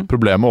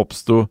 Problemet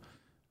oppstod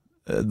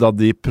da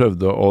de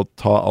prøvde å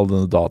ta all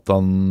denne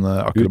dataen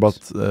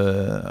Acrobat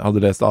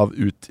hadde lest av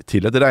ut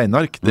til et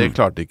regneark. Det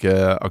klarte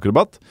ikke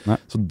Acrobat.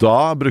 Så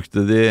da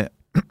brukte de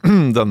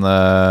denne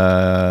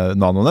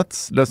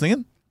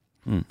Nanonets-løsningen.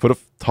 for å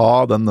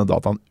ta den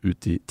dataen ut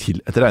til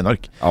et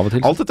regneark. Av og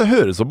til. Alt dette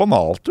høres så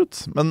banalt ut,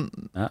 men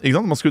ikke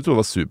sant? Man skulle tro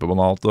det var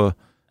superbanalt. Og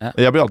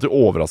jeg blir alltid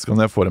overrasket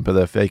når jeg får en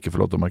PDF jeg ikke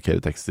får lov til å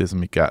markere tekst i,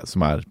 som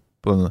er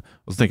på den,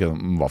 og så tenker jeg,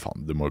 hva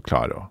faen, du må jo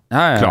klare å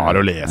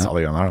lese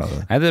alle greiene her. Da.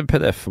 Nei, det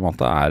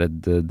PDF-formatet er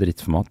et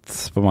drittformat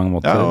på mange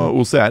måter. Ja,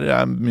 og OCR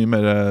er mye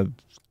mer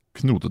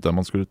knotete enn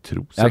man skulle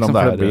tro. Selv om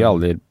det blir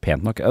aldri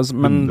pent nok. Altså,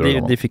 men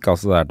de fikk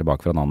altså det her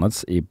tilbake fra Nanets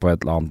på et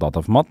eller annet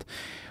dataformat,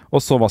 og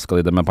så vasket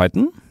de det med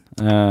Python.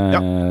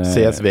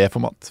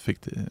 CSV-format fikk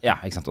de. Ja,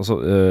 ikke sant. Og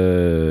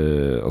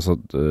så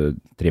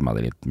trimma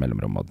de litt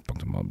mellomrom og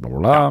bla bla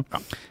bla.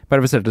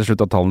 Verifiserte til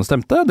slutt at tallene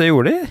stemte, det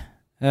gjorde de.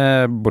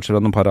 Bortsett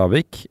fra noen par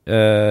avvik.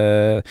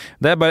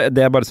 Det jeg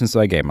bare synes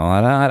er gøy med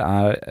det her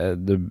er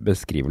det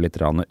beskriver litt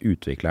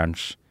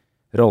utviklerens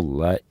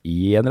rolle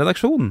i en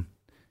redaksjon.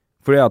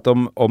 Fordi at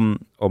om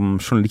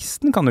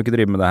journalisten kan jo ikke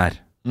drive med det her.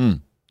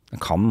 Den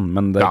kan,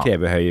 men det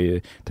krever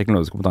høy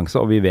teknologisk kompetanse,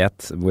 og vi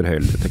vet hvor høy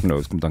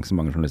teknologisk kompetanse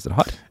mange journalister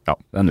har. Ja.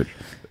 Det er 0.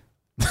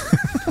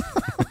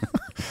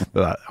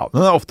 Den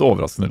er ofte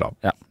overraskende lav.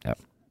 Ja.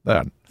 Det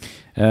er den.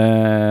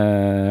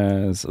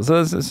 Så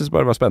jeg synes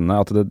bare det var spennende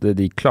at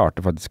de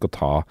klarte faktisk å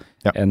ta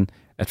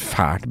et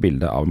fælt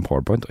bilde av en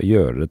PowerPoint og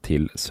gjøre det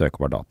til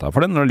søkbar data. For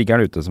den ligger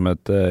den ute som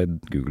et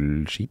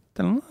Google Sheet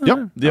eller noe? Ja,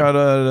 de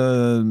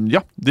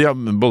har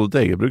både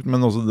til eget brukt,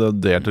 men også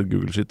delt et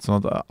Google Sheet,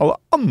 sånn at alle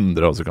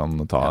andre også kan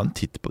ta en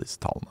titt på disse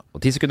tallene. Og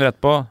 10 sekunder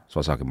etterpå,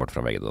 så var saken bort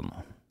fra veggen.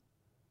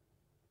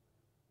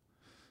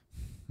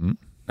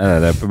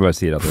 Det bare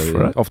sier at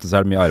ofte så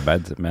er det mye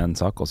arbeid med en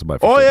sak, og så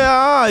bare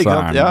ikke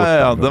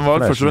sant? Den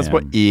var først og fremst på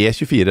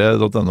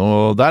e24.no,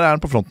 der er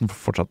den på fronten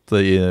fortsatt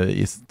i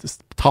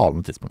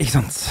talende tidspunkt. Ikke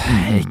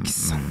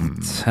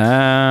sant.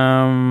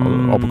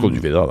 Og på kode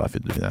 24 da,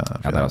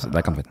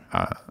 der kan du finne.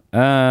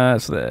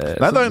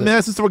 Men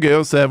jeg synes det var gøy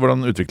å se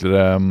hvordan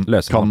utviklere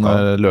kan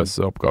løse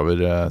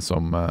oppgaver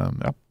som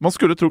man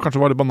skulle tro kanskje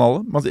var litt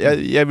banale.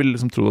 Jeg ville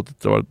liksom tro at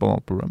det var et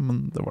banalt problem, men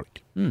det var det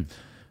ikke.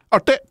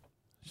 Artig!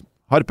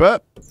 Harpe.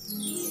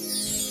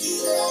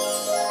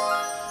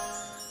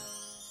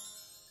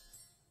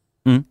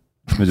 Jeg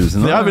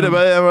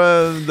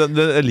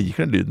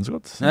liker den lyden så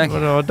godt. Det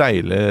var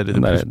deilig.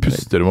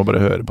 Puster om å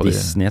bare høre på det.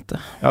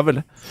 Disney-ete. Ja,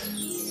 veldig.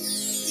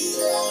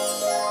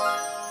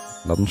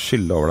 La den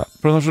skylle over deg.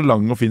 For den har så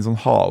lang og fin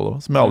sånn hale,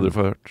 som jeg aldri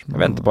får hørt.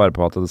 Jeg venter bare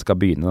på at det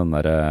skal begynne den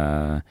der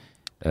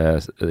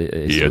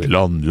i et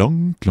land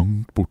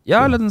langt borte. Ja,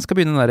 eller den skal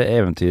begynne den der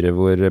eventyret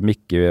hvor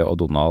Mikke og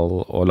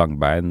Donald og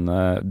Langbein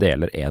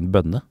deler en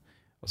bønne,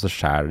 og så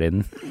skjærer de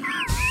den.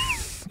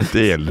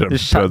 Deler en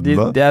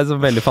bønne? De er så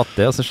veldig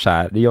fattige, og så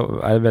de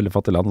er et veldig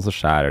fattig land, og så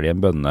skjærer de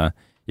en bønne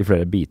i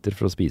flere biter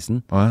for å spise den.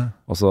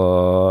 Og så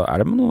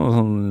er det noe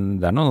sånn,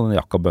 det er noe sånn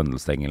Jakob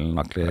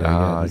Bønnelstengelen-aktig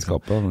i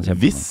skapet.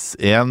 Hvis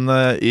en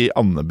i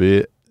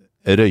Andeby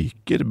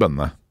røyker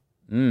bønne,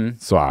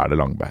 så er det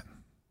Langbein.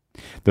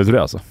 Det tror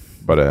jeg altså.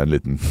 Bare en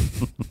liten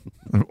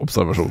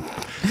observasjon.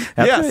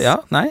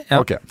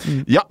 Ok.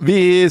 Ja,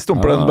 vi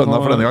stumper den bønna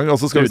for denne gang. Og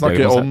så skal vi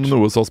snakke om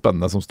noe så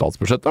spennende som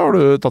statsbudsjettet. Har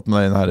du tatt med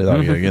deg inn her i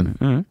dag, Jørgen?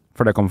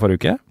 For det kom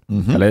forrige uke.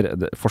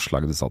 Eller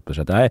forslaget til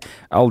statsbudsjettet. Jeg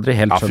har aldri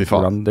helt skjønt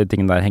hvordan de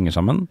tingene der henger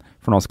sammen.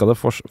 For nå skal det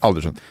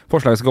forslaget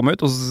skal komme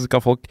ut, og så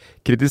skal folk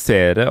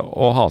kritisere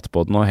og hate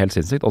på det noe helt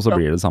sinnssykt, og så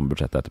blir det det samme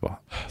budsjettet etterpå.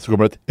 Så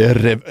kommer det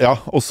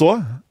og så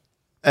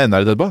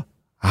ender det etterpå.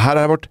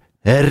 Her er vårt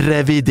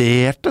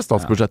reviderte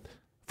statsbudsjett.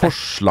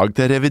 Forslag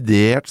til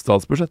revidert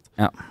statsbudsjett.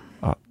 Ja,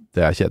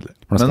 det er kjedelig.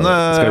 Men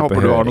jeg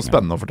håper du har noe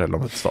spennende å fortelle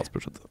om et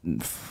statsbudsjett.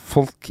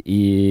 Folk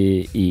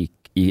i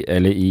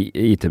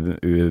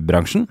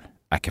IT-bransjen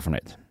er ikke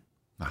fornøyd.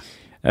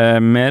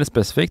 Mer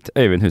spesifikt,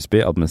 Øyvind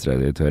Husby,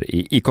 administrerende direktør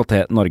i IKT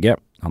Norge.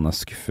 Han er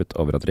skuffet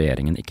over at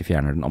regjeringen ikke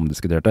fjerner den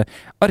omdiskuterte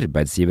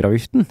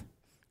arbeidsgiveravgiften,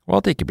 og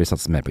at det ikke blir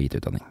satset mer på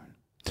IT-utdanning.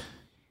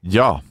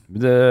 Ja.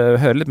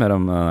 Hør litt mer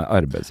om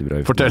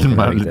arbeidsgiveravgiften. Fortell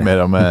meg litt mer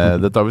om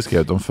dette har vi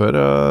skrevet om før.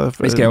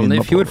 Vi skrev om det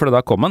i fjor, for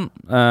da kom den.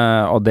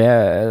 Og det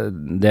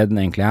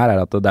den egentlig er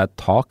at det er et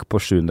tak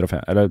på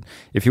 750, eller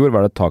i fjor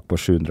var det et tak på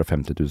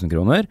 750 000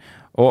 kroner.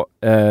 Og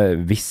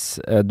hvis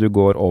du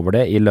går over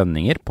det i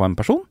lønninger på en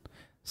person,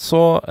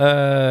 så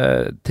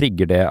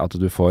trigger det at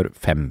du får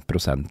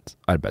 5%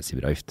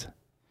 arbeidsgiveravgift.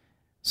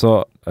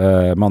 Så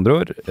med andre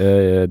ord,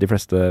 de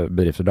fleste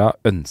bedrifter da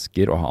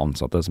ønsker å ha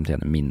ansatte som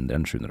tjener mindre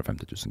enn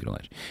 750 000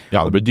 kroner.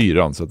 Ja, det blir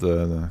dyrere ansatte.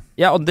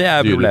 Ja, og det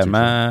er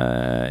problemet.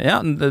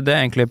 Ja, det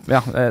er egentlig,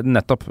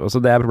 nettopp.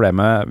 Altså det er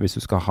problemet hvis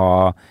du skal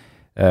ha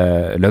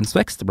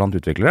lønnsvekst blant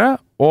utviklere,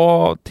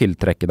 og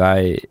tiltrekke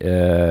deg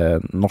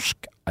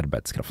norsk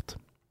arbeidskraft.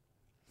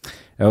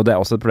 Og det er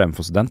også et problem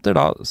for studenter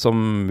da,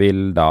 som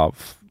vil da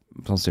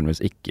sannsynligvis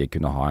ikke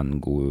kunne ha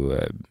en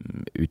god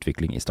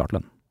utvikling i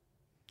startlønn.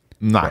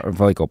 Nei.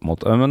 For ikke opp mot.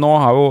 Men nå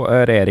har jo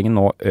regjeringen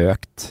nå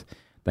økt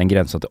den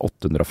grensa til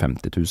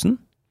 850 000.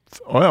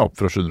 Opp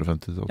fra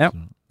 750 000. Ja,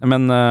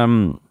 men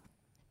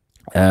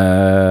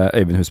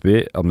Øyvind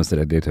Husby,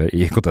 administrerende direktør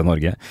i IKT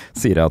Norge,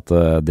 sier at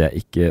det er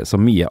ikke så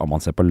mye om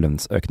man ser på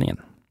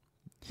lønnsøkningen.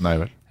 Nei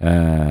vel.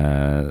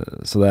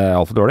 Så det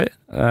alt for dårlig.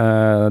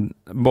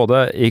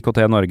 Både IKT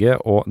Norge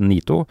og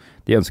NITO,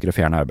 de ønsker å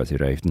fjerne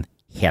arbeidsgiveravgiften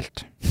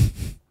helt.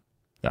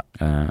 Ja.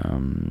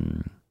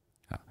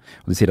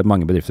 Og de sier at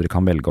mange bedrifter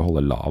kan velge å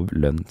holde lav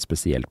lønn,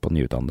 spesielt på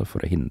nyutdannede,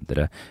 for å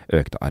hindre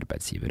økte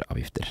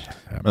arbeidsgiveravgifter.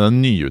 Men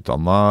den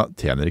nyutdannede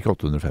tjener ikke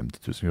 850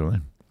 000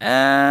 kroner.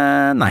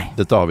 Nei.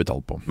 Dette har vi tall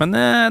på. Men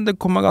det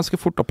kommer ganske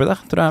fort opp i det,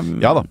 tror jeg.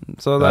 Ja da.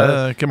 Så det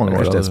er ikke mange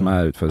år. Det som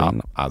er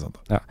utfordringen. Ja, sant.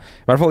 Ja.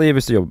 I hvert fall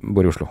hvis du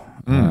bor i Oslo.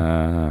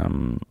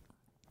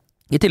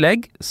 I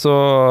tillegg så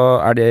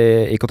er det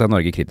IKT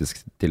Norge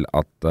kritisk til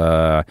at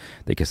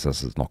det ikke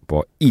ses nok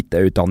på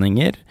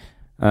IT-utdanninger.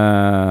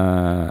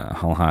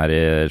 Han her,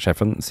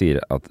 sjefen,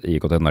 sier at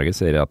IKT Norge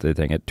sier at de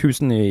trenger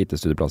 1000 nye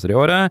IT-studieplasser i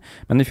året,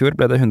 men i fjor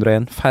ble det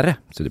 101 færre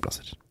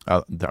studieplasser.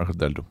 Ja, det er helt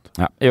dumt.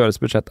 Ja, i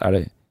årets budsjett er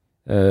det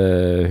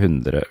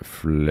 100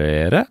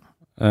 flere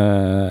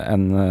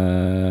enn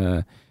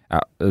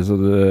ja, så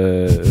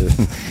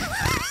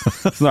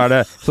så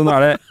nå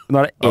er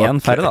det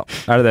én færre, da.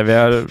 Er det vi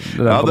har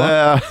ja,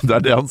 det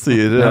er det han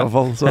sier i hvert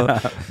fall. Så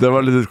det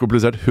var litt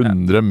komplisert.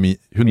 101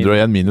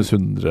 minus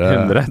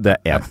 100 det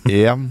er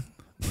 1.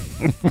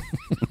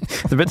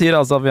 Det betyr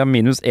altså at vi har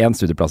minus 1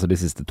 studieplasser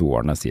de siste 2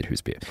 årene, sier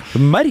Husby.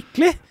 Så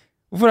merkelig!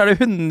 Hvorfor er det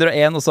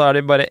 101, og så er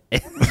det bare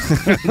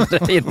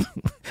 101,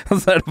 og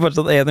så er det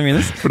fortsatt 1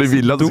 minus? For de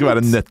vil at det skal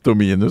være netto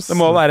minus. Det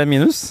må være en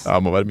minus. Ja,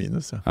 det må være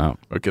minus, ja.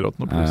 Det er ikke rått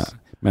noe pluss.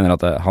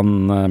 Han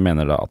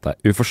mener da at det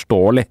er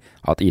uforståelig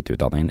at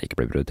IT-utdanningen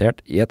ikke blir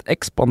prioritert i et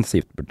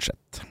ekspansivt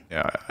budsjett.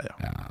 Ja.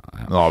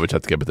 Nå har vi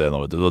ChatGPT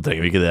nå, vet du. Da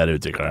trenger vi ikke det her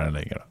utviklerne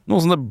lenger. Da.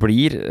 Noe som det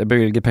blir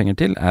bevilget penger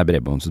til, er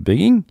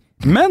bredbåndsutbygging.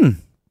 Men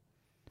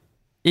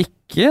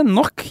ikke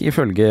nok,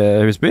 ifølge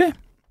Husby.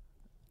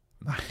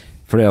 Nei.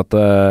 Fordi at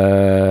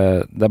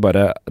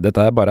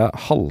dette er bare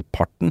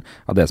halvparten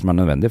av det som er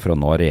nødvendig for å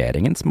nå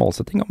regjeringens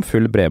målsetting om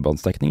full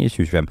bredbåndsdekning i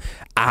 2025.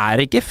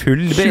 Er ikke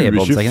full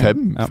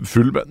bredbåndsdekning?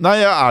 2025? Ja. Nei,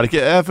 er det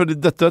ikke. For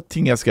dette er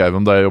ting jeg skrev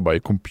om da jeg jobbet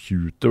i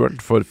Computer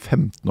World for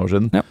 15 år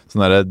siden. Ja.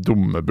 Sånne der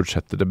dumme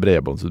budsjetter til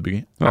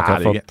bredbåndsutbygging.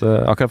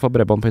 Akkurat fått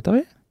bredbånd på hytta,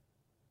 vi?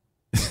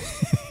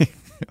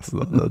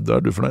 Så da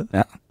er du fornøyd?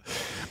 Ja.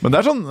 Men det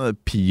er sånn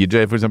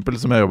PJ for eksempel,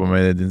 som jeg jobber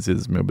med i din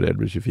side, som jobber i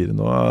Elbil 24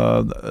 nå,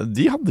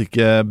 de hadde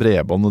ikke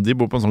bredbånd, og de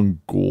bor på en sånn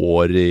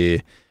gård i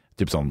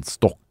typ sånn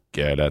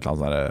Stokke eller et eller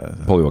annet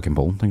sånt. Paul Joachim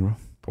Pollen, tenker du?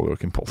 Paul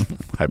Joachim Pollen,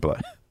 hei på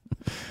deg.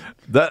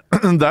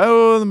 Det er jo,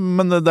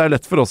 men det er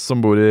lett for oss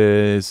som bor i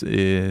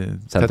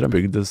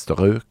tettbygde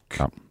strøk.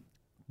 Ja.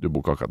 Du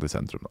bor ikke akkurat i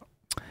sentrum da.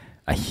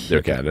 Nei. Det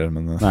gjør ikke jeg heller,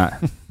 men nei.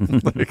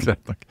 Det er ikke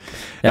rett nok.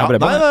 Ja, nei,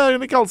 det er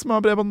ikke alle som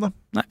har bredbånd da.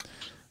 Nei.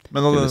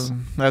 Men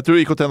jeg tror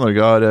IKT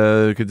Norge har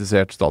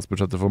kritisert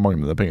statsbudsjettet for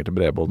manglende penger til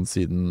bredbånd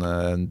siden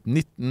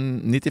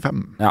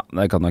 1995. Ja,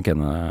 det kan nok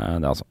hende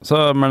det altså. Så,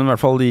 men i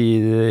hvert fall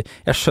jeg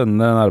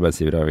skjønner den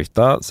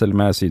arbeidsgiveravgifta, selv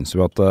om jeg synes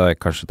jo at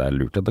kanskje det er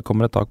lurt at det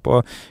kommer et tak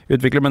på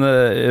utvikler,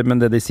 men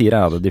det de sier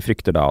er at de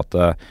frykter da at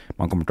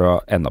man kommer til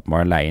å ende opp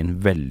med å leie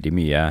inn veldig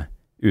mye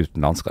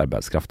utenlandsk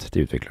arbeidskraft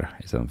til utviklere,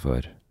 i stedet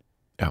for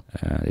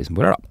de som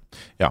bor her da.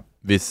 Ja,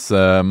 hvis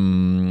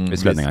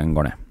lønningen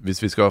går ned.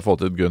 Hvis vi skal få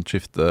til et grønt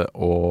skifte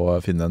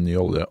og finne en ny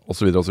olje og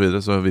så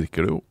videre, så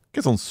virker det jo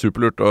ikke sånn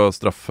superlurt å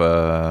straffe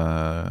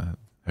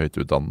høyt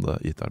utdannede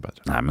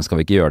IT-arbeidere. Nei, men skal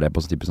vi ikke gjøre det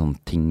på sånne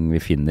ting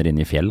vi finner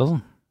inne i fjell og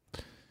sånn?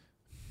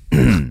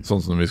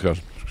 Sånn som vi skal...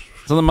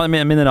 Sånne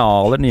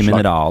mineraler, nye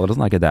mineraler og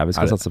sånn, er ikke det vi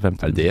skal satse frem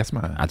til? Er det det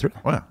som er... Jeg tror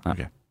det. Ja,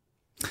 ok.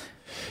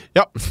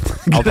 Ja,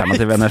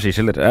 alternative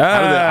energiskiller.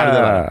 Er det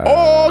det?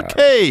 Ok!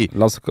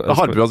 Da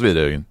harper vi oss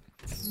videre, Jørgen.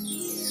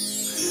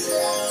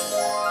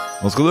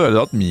 Nå skal du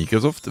høre at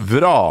Microsoft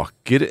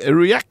vraker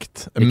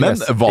React. Men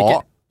hva...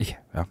 Ikke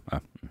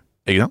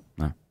sant?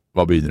 Nei.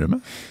 Hva begynner du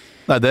med?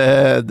 Nei,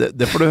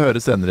 det får du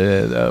høre senere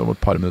om et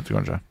par minutter,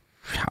 kanskje.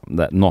 Ja,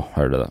 nå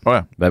hører du det.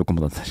 Ja.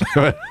 Webkomponenter.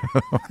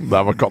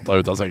 Der var katta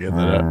ut av sengen.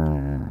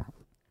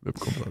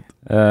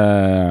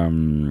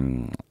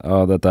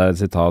 Og dette er et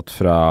sitat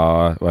fra,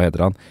 hva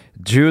heter han?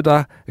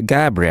 Judah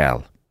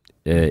Gabriel,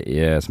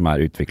 som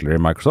er utvikler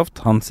i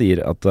Microsoft. Han sier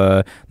at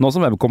nå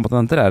som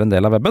webkomponenter er en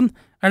del av weben,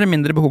 er det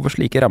mindre behov for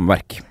slike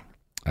rammeverk.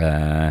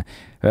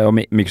 Og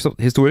Microsoft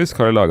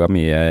historisk har laget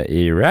mye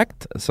i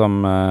React,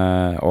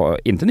 og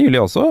inntil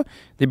nylig også.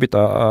 Det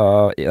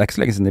er ikke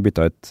så lenge siden de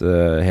bytta ut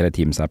hele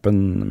Teams-appen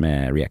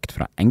med React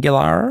fra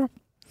Angular.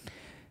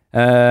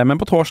 Men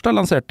på torsdag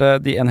lanserte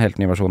de en helt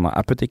ny versjon av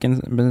app-butikken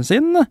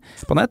sin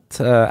på nett,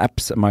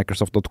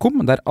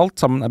 appsmicrosoft.com, der alt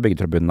sammen er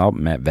bygget fra bunnen av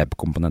med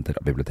webkomponenter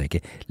av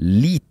biblioteket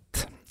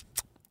Lit.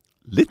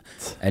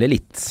 Litt? Eller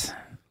litt.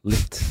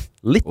 Litt.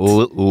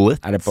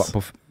 Er det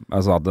på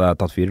altså at det er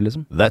tatt fyr,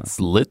 liksom? That's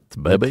lit,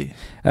 baby.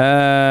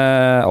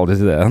 Aldri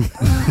til det igjen.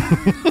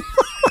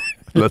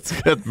 Let's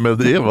get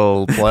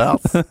medieval,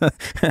 class.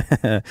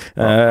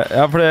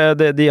 Ja, for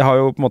de har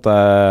jo på en måte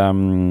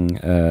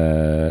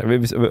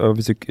hvis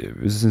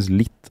du synes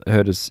litt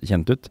høres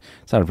kjent ut,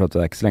 så er det for at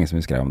det er ikke så lenge som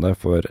vi skrev om det,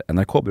 for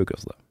NRK bruker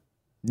også det.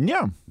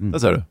 Ja,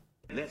 det ser du.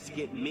 Let's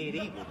get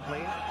medieval,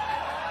 playa.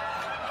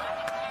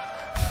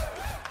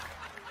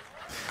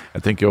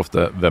 Jeg tenker jo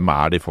ofte, hvem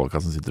de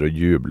folka som sitter og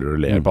jubler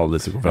og ler på alle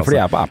disse konferansene? For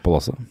de på Apple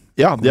også.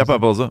 Ja, de på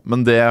Apple også.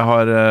 Men det jeg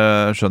har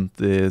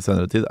skjønt i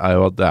senere tid,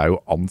 jo at det jo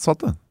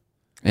ansatte.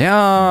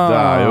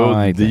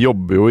 Ja, de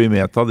jobber jo i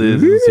Meta. De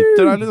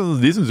sitter der liksom.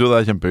 De synes jo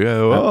det kjempegøy.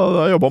 Og jeg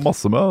har jobbet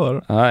masse med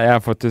det. Ja, jeg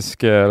har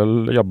faktisk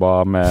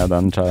jobbet med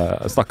den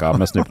snakket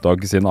med Snoop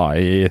Dogg sin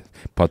AI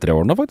på 3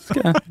 år nå, faktisk.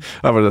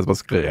 Det var det som har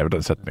skrevet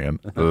den setningen.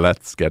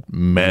 Let's get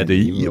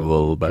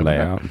medieval, baby.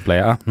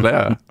 Playa.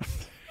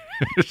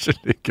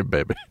 Ikke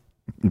baby.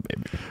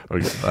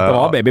 Okay. Det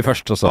var baby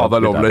først, og så... Ja,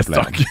 det lovlig.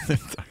 Takk,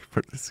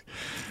 faktisk.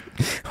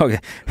 Okay.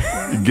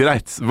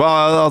 Greit. De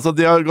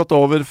har gått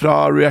over fra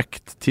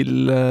React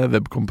til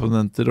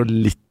webkomponenter og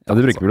litt. Ja,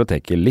 de bruker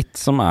biblioteket litt,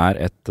 som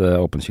et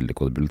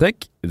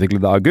åpenkildekodebibliotek,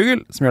 utviklet av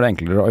Google, som gjør det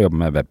enklere å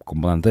jobbe med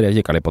webkomponenter. Jeg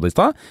kikket litt på det i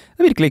sted.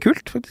 Det virkelig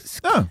kult,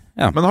 faktisk.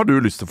 Ja. Men har du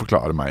lyst til å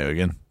forklare meg,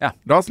 Jørgen? Ja.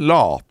 La oss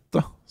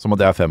late som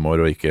at jeg 5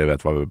 år og ikke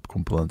vet hva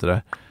webkomponenter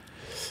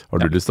Har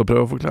du lyst til å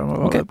prøve å forklare meg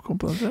hva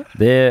webkomponenter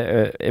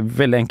Det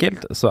veldig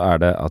enkelt, så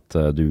det at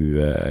du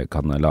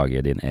kan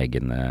lage din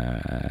egen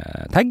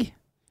tag.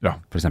 Ja.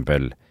 For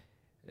eksempel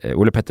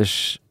Ole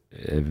Petters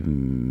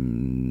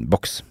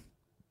boks.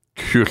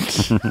 Kult.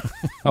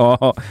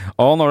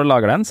 og når du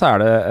lager den, så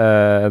det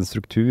en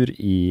struktur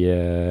i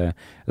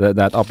det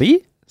et API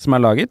som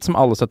laget, som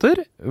alle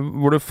støtter,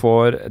 hvor du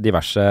får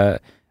diverse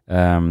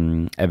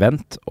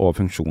event og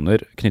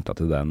funksjoner knyttet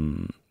til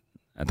den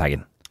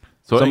taggen.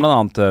 Som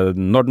blant annet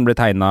når den blir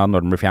tegnet,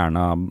 når den blir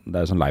fjernet.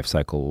 Det sånn life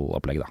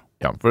cycle-opplegg da.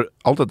 Ja, for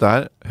alt dette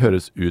her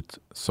høres ut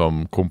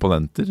som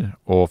komponenter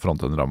og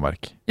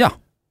frontend-ramverk. Ja,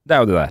 det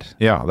jo det der.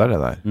 Ja, det det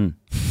der.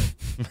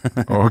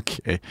 Ok.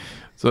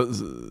 Så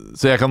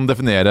jeg kan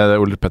definere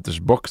Ole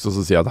Petters boks, og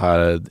så si at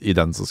her i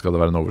den så skal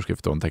det være en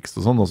overskrift og en tekst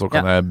og sånn, og så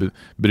kan jeg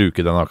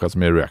bruke den akkurat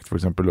som i React for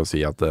eksempel, og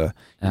si at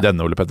i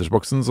denne Ole Petters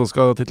boksen så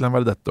skal titlen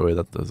være dette og i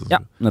dette. Ja,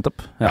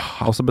 nettopp. Ja.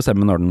 Og så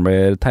bestemme når den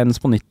blir tegnes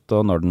på nytt,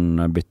 og når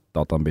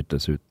dataen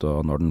byttes ut,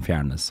 og når den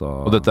fjernes.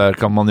 Og dette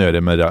kan man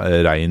gjøre med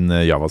ren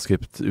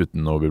JavaScript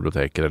uten noen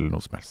biblioteker eller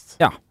noe som helst.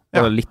 Ja,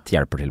 og litt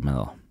hjelper til med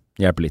det da.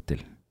 Hjelper litt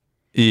til.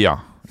 Ja,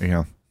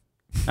 ikke sant.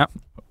 Ja.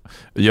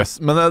 Yes,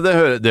 men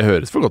det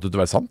høres for godt ut til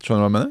å være sant,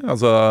 skjønner du hva jeg mener?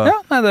 Altså... Ja,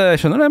 nei, jeg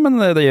skjønner det, men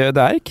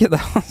det ikke det,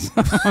 altså.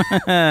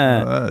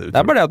 Det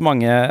bare det at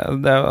mange,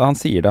 han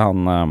sier det,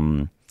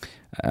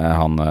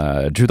 han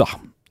Judah,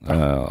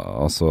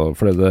 altså,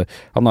 for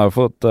han har jo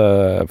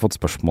fått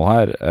spørsmål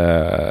her,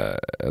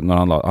 når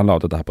han la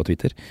ut dette her på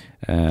Twitter,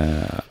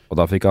 og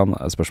da fikk han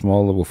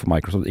spørsmål hvorfor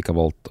Microsoft ikke har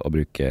valgt å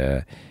bruke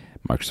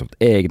Microsoft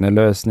egne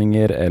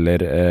løsninger,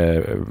 eller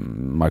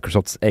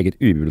Microsofts eget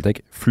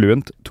ubibliotek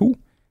Fluent 2,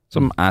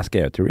 som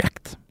skrevet til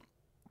React.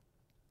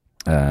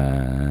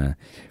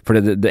 For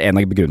en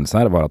av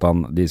begrunnelsene her var at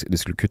de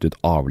skulle kutte ut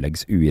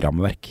avleggs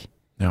UI-rammeverk.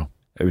 Ja.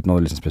 Uten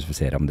å liksom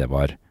spesifisere om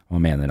om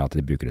han mener at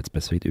de bruker et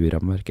spesifikt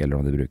UI-rammeverk, eller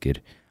om de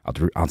bruker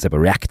at han ser på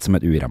React som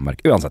et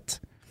UI-rammeverk.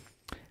 Uansett.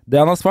 Det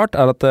han har svart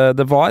at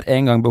det var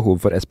en gang behov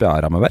for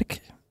SPA-rammeverk,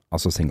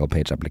 altså Single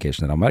Page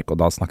Application-rammeverk,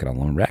 og da snakker han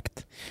om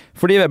React.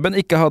 Fordi webben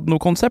ikke hadde noe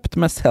konsept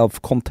med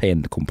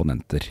self-contained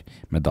komponenter,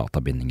 med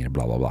databindinger,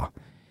 bla bla bla.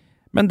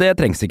 Men det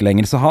trengs ikke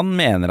lenger, så han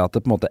mener at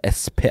det på en måte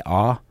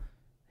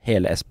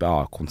hele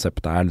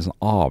SPA-konseptet en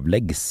sånn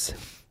avleggs.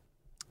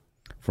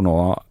 For nå,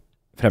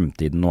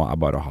 fremtiden nå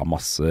bare å ha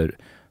masse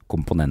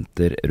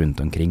komponenter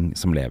rundt omkring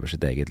som lever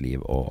sitt eget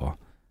liv og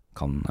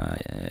kan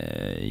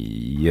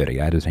gjøre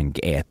greier. Du trenger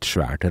ikke et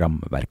svært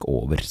rammeverk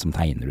over som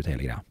tegner ut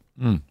hele greia.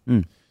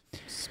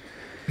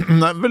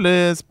 Det er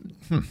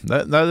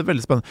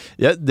veldig spennende.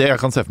 Det jeg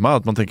kan se for meg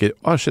er at man tenker,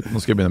 shit,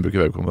 nå skal jeg begynne å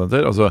bruke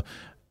webkomponenter. Altså,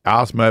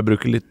 så må jeg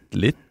bruke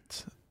litt.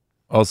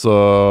 Og så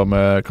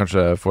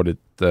kanskje få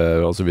litt,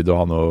 og så vil du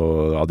ha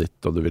noe av ditt,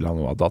 og du vil ha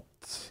noe av datt.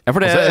 Ja,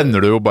 og så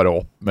ender du jo bare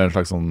opp med en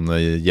slags sånn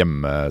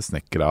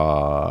hjemmesnekra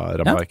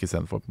rammeverk i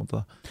stedet for, på en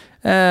måte.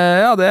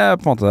 Ja, det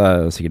på en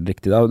måte sikkert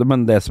riktig da.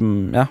 Men det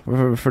som,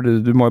 for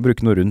du må jo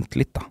bruke noe rundt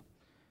litt da.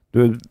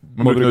 Du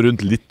må bruke noe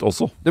rundt litt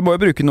også. Du må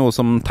jo bruke noe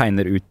som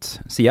tegner ut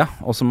sida,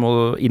 og så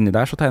inni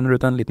der så tegner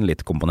du ut en liten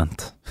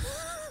litt-komponent.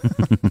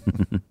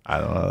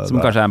 Som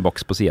kanskje en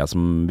boks på sida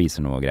som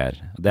viser noe greier.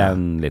 Det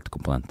en litt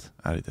komponent.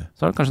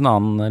 Så det kanskje en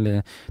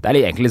annen det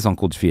egentlig litt sånn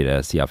kode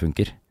 4-sida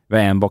funker. Vi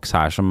har en boks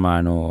her som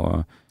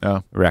noe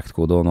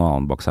React-kode, og noen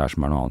annen boks her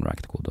som noe annen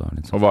React-kode.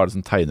 Og hva det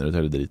som tegner ut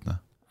hele dritene?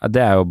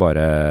 Det jo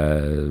bare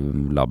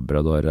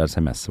Labrador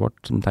SMS-et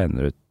vårt som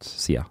tegner ut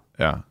sida.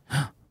 Ja.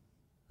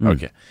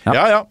 Ok.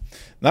 Ja.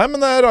 Nei, men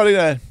det rare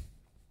greier.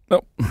 Det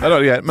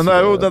rare greier. Men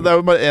det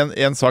jo bare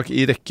en sak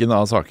i rekken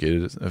av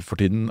saker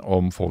for tiden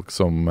om folk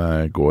som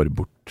går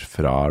bort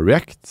fra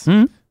React.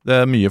 Det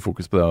mye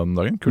fokus på det om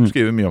dagen. Kurt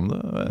skriver mye om det.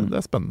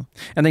 Det spennende.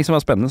 En ting som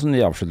var spennende, som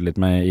de avslutter litt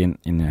med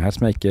inni her,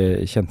 som jeg ikke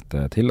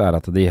kjente til,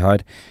 at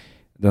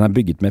den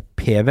bygget med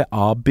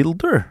PVA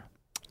Builder.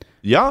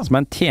 Ja. Som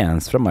en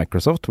tjeneste fra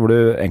Microsoft, hvor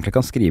du egentlig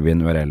kan skrive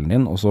inn URL-en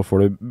din, og så får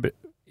du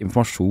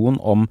informasjon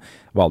om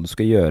hva du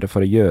skal gjøre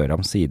for å gjøre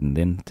om siden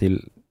din til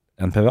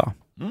en PVA.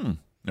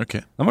 Ok.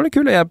 Den var litt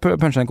kul. Jeg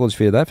punchet en kode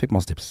 4 der, fikk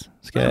masse tips.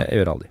 Skal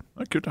jeg gjøre alle de.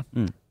 Det kult da.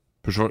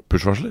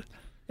 Push-varsler?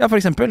 Ja, for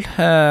eksempel.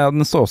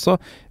 Den står også,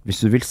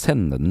 hvis du vil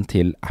sende den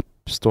til App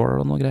Store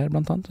og noe greier,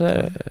 blant annet.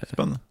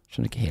 Spennende.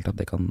 Skjønner ikke helt at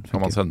det kan funke.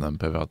 Kan man sende en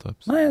PVA til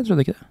apps? Nei, jeg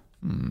trodde ikke det.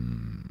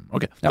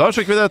 Ok, da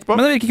sjekker vi det etterpå.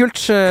 Men det virker kult.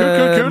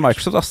 Kult.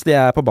 Microsoft, de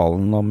er på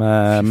ballen nå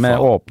med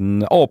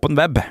åpen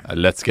web.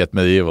 Let's get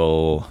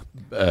medieval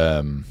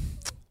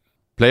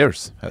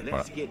players, heter det.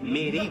 Let's get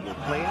medieval,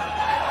 player.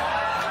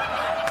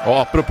 Og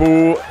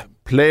apropos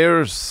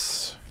players,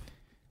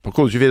 på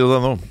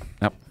kode24.no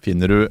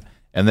finner du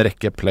en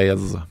rekke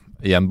plays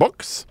i en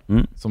boks,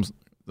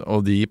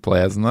 og de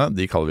playsene,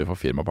 de kaller vi for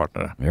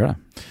firmapartnere. Vi gjør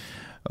det.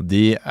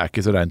 De er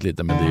ikke så rent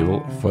lite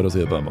medieval, for å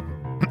si det på den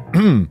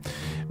måten.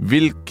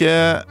 Hvilke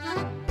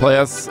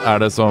plays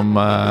er det som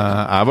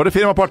er våre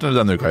firmapartnere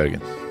denne uka,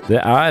 Jørgen? Det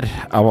er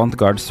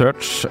Avantgarde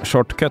Search,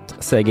 Shortcut,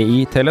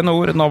 CGI,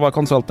 Telenor, Nova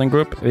Consulting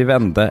Group,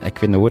 Vivende,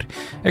 Equinor,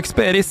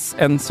 Experis,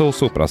 Enso,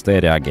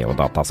 Soprasteria,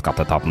 Geodata,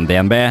 Skatteetaten,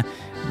 DNB,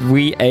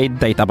 VA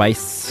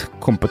Database,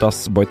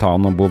 Computas,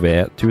 Boitano,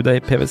 Bouvet, Today,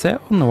 PVC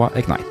og Noah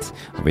Ignite.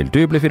 Og vil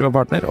du bli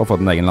firmapartner og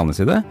få din egen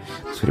landeside,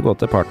 så skal du gå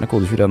til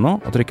partnerkode24.no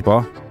og trykke på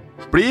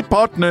Bli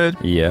partner!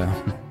 Yeah.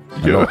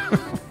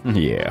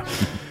 Yeah.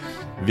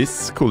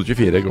 Hvis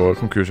Kode24 går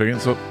konkurs,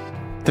 så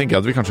tenker jeg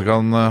at vi kanskje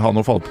kan ha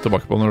noe å falle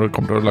tilbake på når det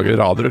kommer til å lage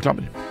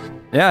radioreklamer.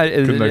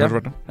 Kunne det kanskje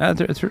vært det?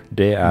 Jeg tror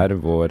det er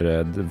vår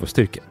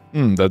styrke.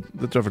 Det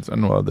tror jeg faktisk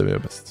er noe av det vi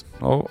gjør best.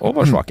 Og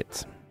vår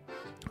svakhet.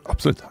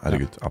 Absolutt,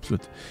 herregud,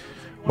 absolutt.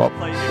 Hva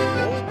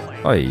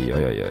Oi.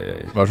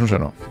 er det som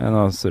skjer nå?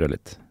 Nå surrer jeg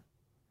litt.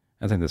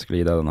 Jeg tenkte jeg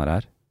skulle gi deg denne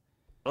her.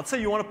 Let's say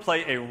you want to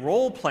play a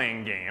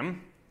role-playing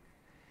game.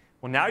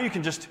 Well, now you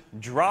can just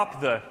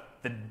drop the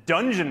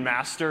dungeon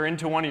master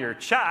into one of your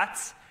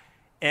chats,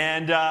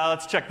 and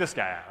let's check this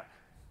guy out.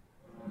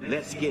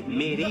 Let's get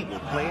medieval,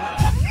 player.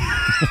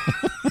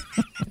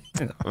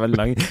 Det var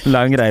en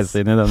lang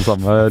reise inn i den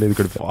samme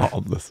lydklippen. Faen,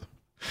 altså.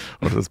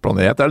 Hva slags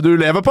planet er det du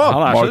lever på?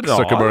 Mark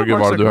Zuckerberg,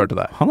 hva var det du hørte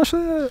der? Han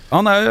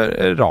er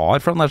jo rar,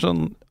 for han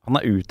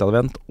er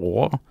utadvendt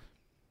og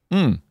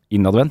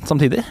innadvendt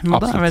samtidig. Men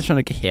jeg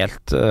skjønner ikke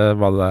helt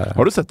hva det er.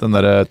 Har du sett den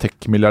der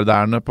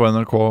tech-milliardærene på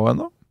NRK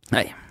ennå?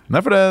 Nei,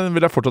 for det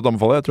vil jeg fortsatt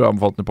anbefale. Jeg tror jeg har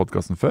anbefalt den i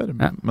podcasten før.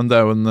 Men det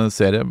er jo en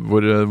serie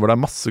hvor det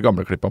er masse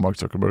gamle klipp av Mark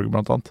Zuckerberg,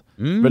 blant annet.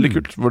 Veldig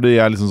kult. Hvor de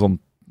er liksom sånn,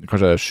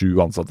 kanskje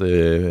 7 ansatte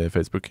i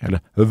Facebook.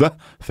 Eller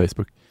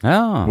Facebook.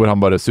 Ja. Hvor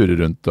han bare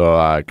surrer rundt og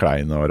er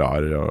klein og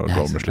rar og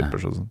går med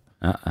slippers og sånn.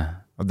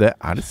 Og det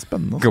er litt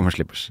spennende. Gå med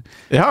slippers.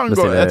 Ja, jeg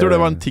tror det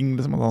var en ting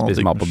liksom,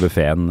 spiser mat på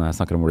buffeten.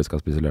 Snakker om hvor de skal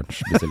spise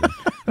lunsj.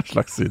 En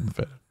slags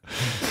sydenferie.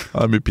 Det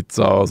er mye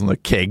pizza og sånne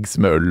kegs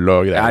med øl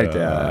og greier.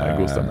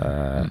 God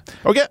stemning.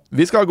 Ok,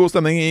 vi skal ha god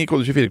stemning i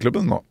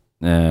Kode24-klubben nå.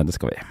 Det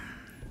skal vi.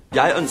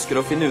 Jeg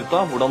ønsker å finne ut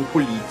av hvordan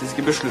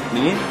politiske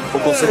beslutninger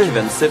får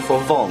konsekvenser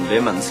for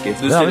vanlige mennesker.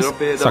 Du stiller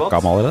opp i debatt.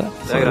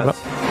 Det er greit.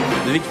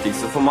 Det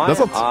viktigste for meg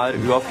er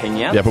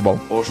uavhengighet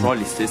og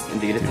journalistisk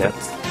integritet.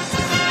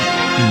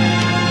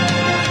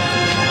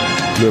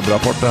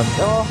 Klubbrapporten.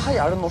 Ja, hei,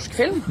 er det norsk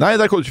film? Nei,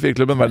 det er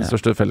Kode24-klubben, verdens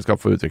største fellesskap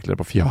for utviklere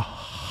på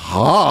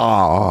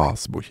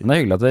Fjasbokin. Det er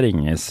hyggelig at det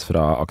ringes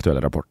fra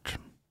aktuell rapport.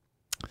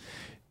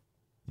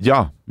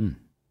 Ja.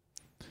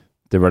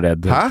 Det var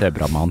det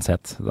TV-programmet hans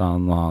het.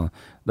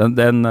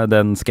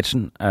 Den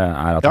sketsjen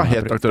er at han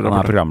er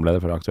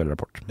programleder for Aktuell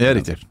Rapport. Ja,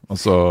 riktig. Og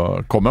så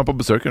kommer han på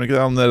besøk, er ikke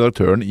det? Han er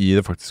redaktøren i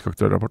det faktisk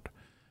Aktuell Rapport.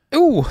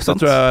 Jo,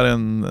 sant. Det tror jeg er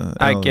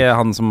er ikke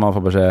han som har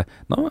fått beskjed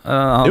nå?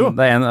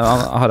 Det er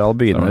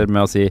Harald begynner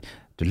med å si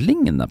du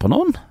ligner på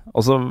noen.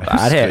 Og så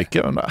jeg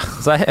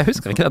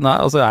husker ikke den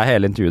der. Og så er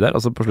hele intervjuet der,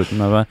 og så på slutten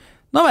nå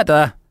vet jeg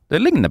det. Du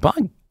ligner på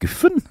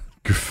Guffen.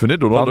 Guffen i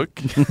Donald Duck.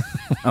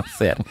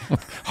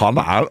 Han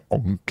er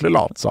ordentlig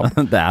latsom.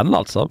 Det er en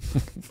latsom.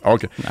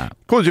 Ok,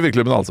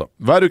 Kode24-klubben altså.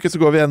 Hver uke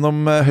så går vi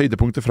gjennom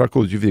høydepunkter fra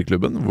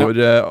Kode24-klubben, hvor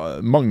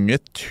mange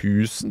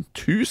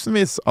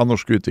tusenvis av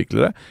norske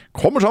utviklere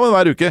kommer sammen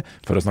hver uke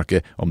for å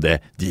snakke om det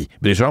de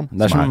bryr seg om,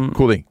 som er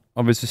koding.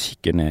 Og hvis du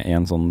kikker ned i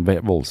en sånn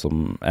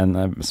voldsom, en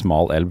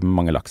smal elv med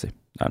mange laks i,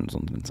 det er en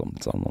sånn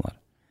der.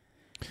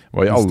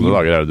 Hva i alle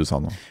dager er det du sa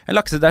nå? Det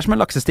er som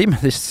en laksestim.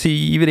 De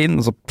syver inn,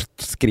 og så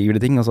skriver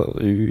de ting, og så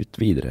ut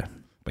videre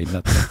på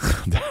internett.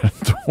 Det er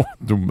det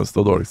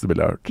dummeste og dårligste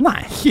bildet jeg har hørt.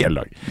 Nei.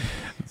 Hele dag.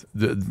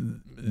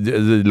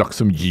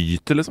 Laks som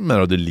gyter, liksom?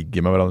 Mener du at de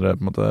ligger med hverandre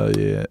på en måte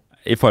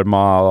i form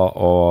av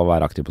å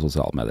være aktiv på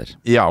sosiale medier.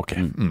 Ja, ok.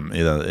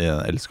 I den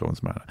elskoven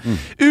som er der.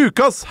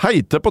 Ukas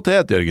heite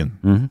potet, Jørgen.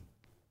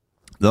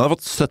 Den har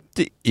fått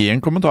 71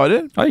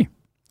 kommentarer. Oi.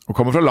 Og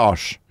kommer fra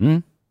Lars.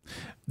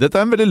 Dette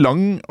er en veldig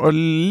lang og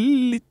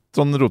litt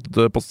sånn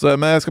rotete post,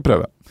 men jeg skal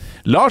prøve.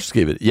 Lars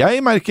skriver: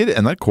 Jeg merker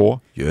NRK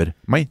gjør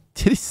meg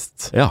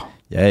trist. Ja.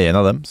 Jeg er en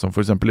av dem som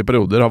for eksempel i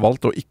perioder har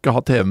valgt å ikke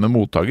ha TV med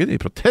mottaker i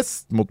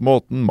protest mot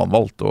måten man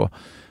valgte å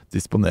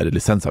disponere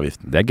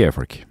lisensavgiften. Det er gøy,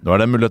 folk. Nå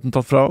er den muligheten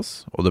tatt fra oss,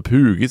 og det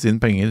puges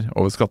inn penger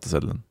over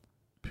skatteseddelen.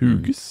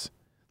 Puges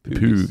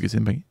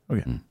inn penger?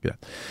 Ok, greit.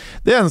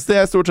 Det eneste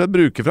jeg stort sett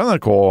bruker fra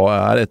NRK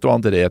er et og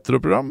annet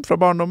retroprogram fra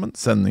barndommen,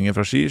 sendinger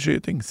fra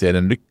skiskyting,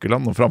 serien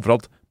Lykkeland og framfor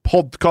alt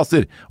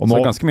podcaster. Og nå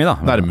så ganske mye da.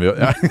 Nærmer vi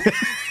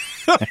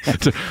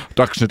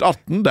Dagsnytt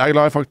 18, det er jeg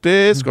glad i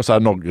faktisk. Og så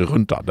er det noe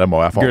rundt da, det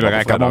må jeg få.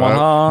 Gullrekka må man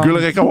ha.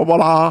 Gullrekka må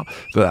man ha.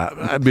 Så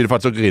jeg begynner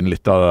faktisk å grine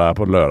litt av det der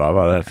på lørdag.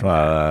 Hva er det for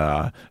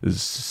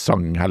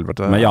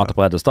sanghelvete? Med Jante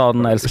på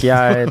Reddestaden, elsker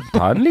jeg.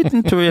 Ta en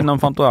liten tur innom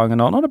Fantorangen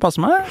nå når det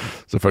passer meg.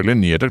 Selvfølgelig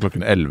nyheter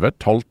klokken 11,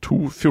 12,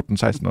 2, 14,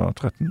 16 og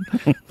 13.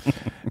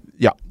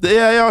 Ja,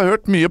 jeg har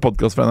hørt mye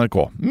podcast fra NRK.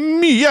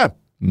 Mye!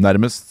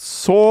 Nærmest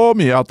så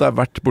mye at det er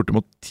vært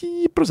bortimot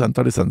 10%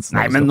 av lisensen.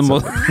 Nei, men du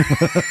må...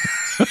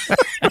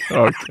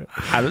 Okay.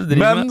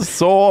 Men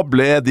så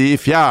ble de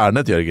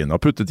fjernet, Jørgen,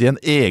 og puttet i en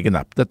egen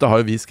app. Dette har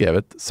jo vi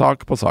skrevet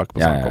sak på sak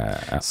på sak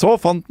om. Så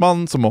fant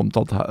man, som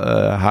omtalt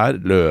her,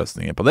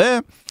 løsninger på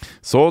det.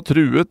 Så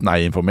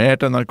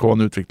informerte NRK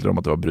en utvikler om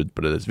at det var brudd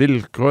på deres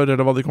vilkår,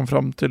 eller hva de kom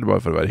fram til,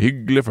 bare for å være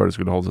hyggelig, før det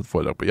skulle holdes et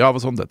foredrag på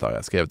Javason. Dette har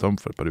jeg skrevet om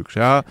for et par uker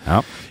siden. Ja.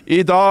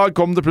 I dag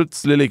kom det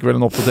plutselig likevel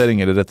en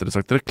oppdatering, eller rettere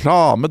sagt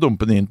reklame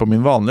dumpende inn på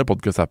min vanlige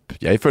podcast-app.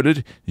 Jeg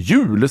føler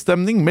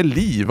julestemning med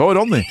Live og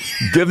Ronny.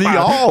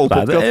 Genial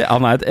podcast!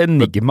 Han er et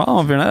enigma,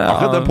 han fyren her.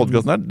 Akkurat den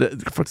podcasten her, det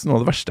er faktisk noe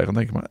av det verste jeg kan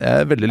tenke meg. Jeg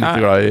er veldig lite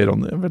glad i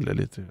Ronny. Veldig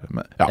lite.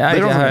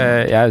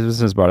 Jeg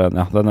synes bare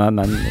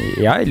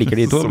jeg liker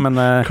de to, men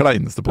den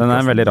er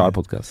en veldig rar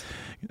podcast.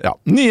 Ja,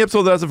 nye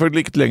episoder er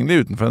selvfølgelig ikke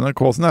tilgjengelig utenfor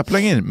NRKs app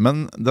lenger,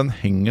 men den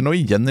henger nå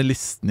igjen i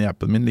listen i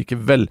appen min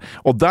likevel.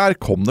 Og der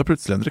kom det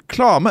plutselig en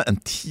reklame,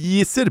 en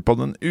teaser på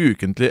den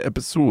ukentlige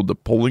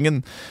episodepollingen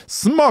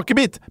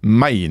Smakebit,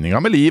 meninga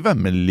med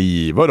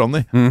Live og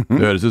Ronny. Det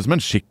høres ut som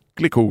en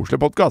skikkelig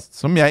koselig podcast,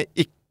 som jeg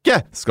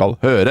ikke skal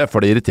høre,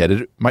 for det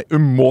irriterer meg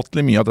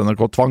umåtelig mye at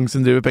NRK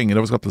tvangsinndriver penger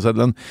over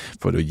skatteseddelen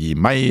for å gi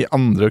meg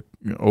andre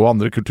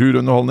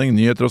kulturunderholdning,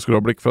 nyheter og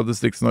skråblikk fra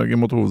Distrikts-Norge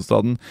mot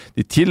hovedstaden.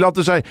 De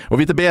tillater seg å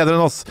vite bedre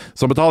enn oss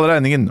som betaler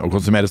regningen og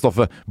konsumerer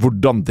stoffet,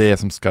 hvordan det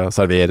skal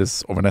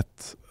serveres over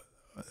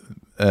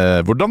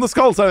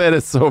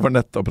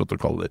nett og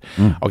protokoller.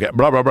 Ok,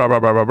 bla bla bla bla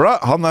bla bla.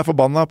 Han er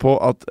forbanna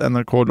på at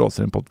NRK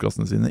låser inn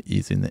podcastene sine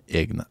i sine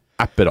egne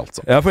apper, altså.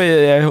 Ja, for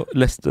jeg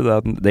leste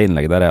det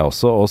innlegget der jeg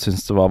også, og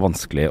syntes det var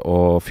vanskelig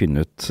å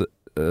finne ut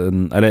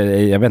eller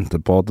jeg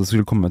ventet på at det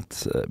skulle komme et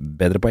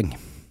bedre poeng.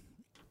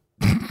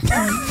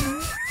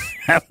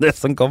 Det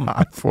som kom.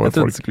 Jeg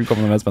trodde det skulle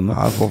komme noe mer spennende.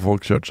 Her får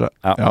folk kjørt seg.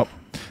 Ja,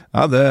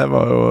 det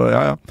var jo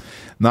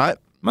Nei.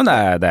 Men det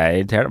er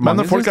irriterende.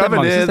 Men folk er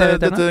veldig,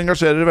 dette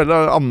engasjerer veldig.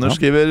 Anders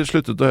skriver,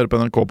 sluttet å høre på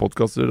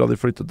NRK-podcaster da de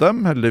flyttet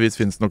dem. Heldigvis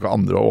finnes det noen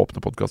andre å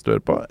åpne podcaster å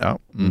høre på. Ja.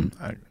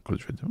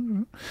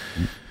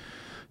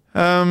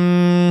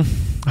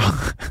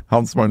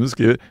 Hans Magnus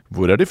skriver,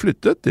 hvor er de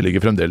flyttet? De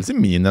ligger fremdeles i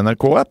min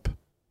NRK-app.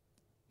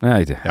 Ja,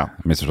 riktig.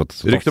 Misforstått.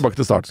 Rykk tilbake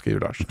til start,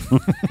 skriver Lars.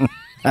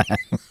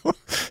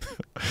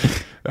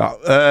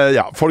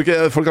 Folk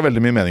har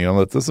veldig mye meninger om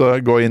dette, så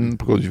gå inn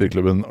på Kode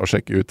 24-klubben og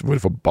sjekk ut hvor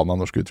forbanna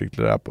norske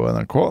utviklere er på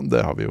NRK.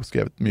 Det har vi jo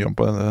skrevet mye om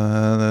på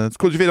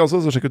Kode 24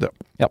 også, så sjekk ut det.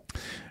 Ja.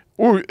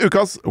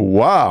 Ukas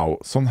wow,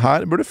 sånn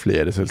her burde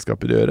flere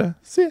selskaper gjøre,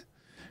 si.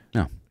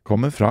 Ja.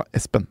 Kommer fra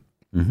Espen.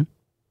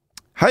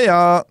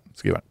 Heia,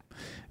 skriver han.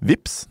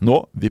 Vips,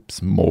 nå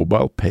Vips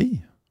Mobile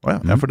Pay.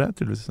 For det er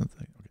tydeligvis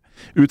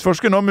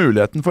utforsker nå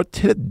muligheten for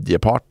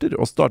tredjeparter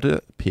å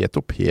starte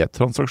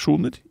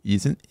P2P-transaksjoner i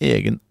sin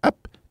egen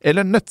app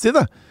eller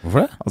nettside.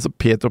 Hvorfor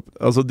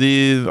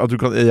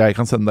det? Jeg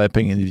kan sende deg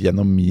penger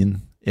gjennom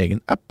min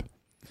egen app.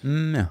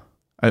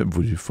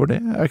 Hvorfor det?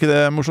 Er ikke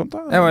det morsomt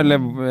da?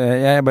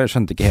 Jeg bare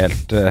skjønte ikke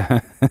helt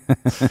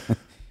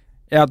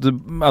at du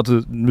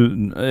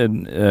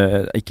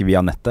ikke via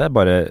nettet,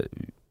 bare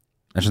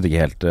jeg skjønte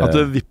ikke helt At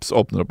Vips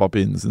åpner opp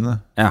API-ene sine.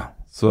 Ja.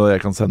 Så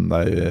jeg kan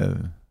sende deg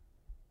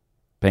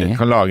penger. Jeg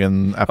kan lage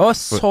en app.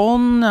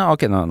 Sånn, ja.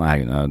 Ok, nei,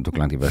 det tok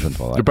lang tid før jeg skjønte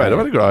hva det var. Du pleier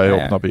å være glad i å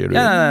åpne API-er, du.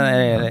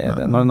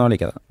 Nå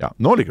liker jeg det. Ja,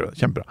 nå liker du det.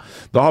 Kjempebra.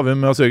 Da har vi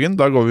med oss Jørgen.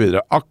 Da går vi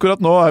videre.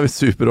 Akkurat nå er vi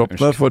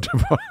superåpne for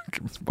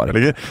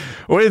tilbake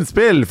og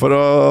innspill for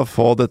å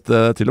få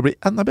dette til å bli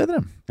enda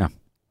bedre. Ja.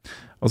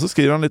 Og så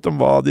skriver han litt om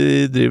hva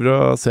de driver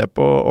og ser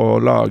på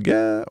og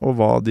lager, og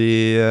hva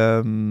de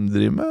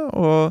driver med,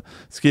 og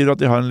skriver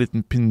at de har en liten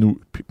pilot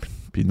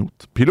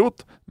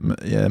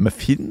med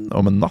Finn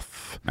og med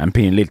NAF. En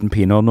liten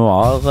pinot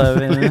noir.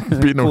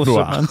 Pinot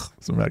noir,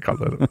 som jeg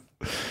kaller det.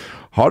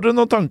 Har dere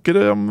noen tanker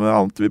om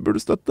annet vi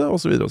burde støtte,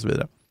 og så videre og så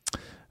videre.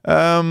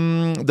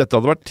 Dette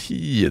hadde vært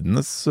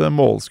tidenes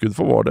målskudd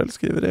for vår del,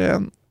 skriver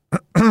en.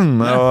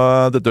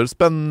 Og dette høres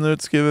spennende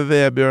ut, skriver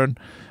Vebjørn.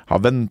 Har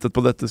ventet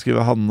på dette,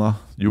 skriver Hanna.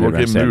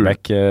 Vebjørn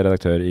Selbekk,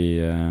 redaktør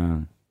i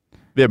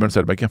Vebjørn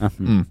Selbekk, ja.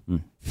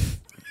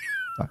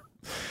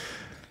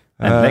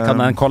 Endelig kan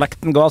den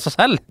kollekten gå av seg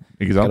selv.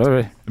 Ikke sant?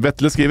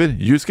 Vetle skriver,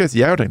 use case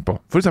jeg har tenkt på.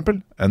 For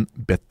eksempel en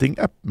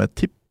betting-app med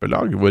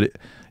tippelag, hvor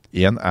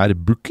en er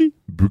bookie.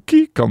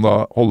 Bookie kan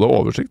da holde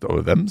oversikt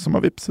over hvem som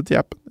har vipset til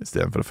appen, i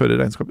stedet for å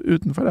føre regnskap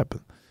utenfor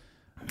appen.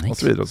 Og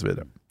så videre og så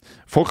videre.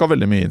 Folk har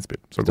veldig mye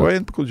innspill, så gå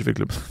inn på Kode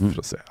 24-klubben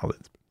for å se alle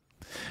innspill.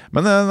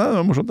 Men det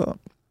var morsomt det da.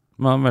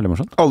 Veldig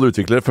morsomt. Alle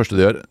utviklere, første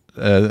de gjør,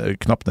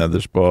 knapp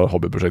nederst på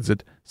hobbyprosjektet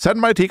sitt. Send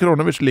meg 10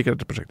 kroner hvis du liker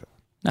dette prosjektet.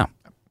 Ja,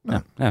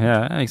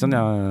 ikke sant?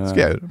 Skal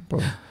jeg gjøre på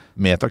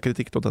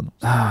metakritikk.no.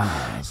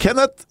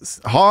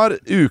 Kenneth har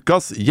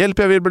ukas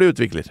Hjelp jeg vil bli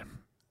utvikler.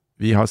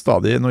 Vi har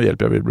stadig noe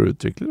hjelp jeg vil bli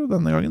utvikler, og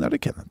denne gangen det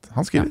Kenneth.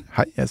 Han skriver,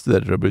 hei, jeg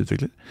studerer for å bli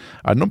utvikler.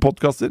 Det noen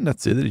podcaster,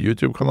 nettsider,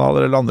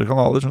 YouTube-kanaler eller andre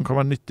kanaler som kan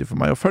være nyttige for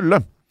meg å følge?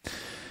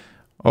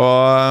 Og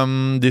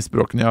de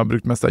språkene jeg har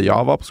brukt mest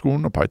Java på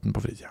skolen og Python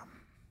på fritida.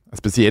 Jeg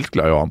spesielt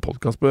glad i å ha en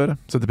podcast på å gjøre.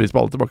 Setter pris på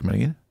alle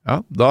tilbakemeldinger.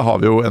 Ja, da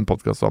har vi jo en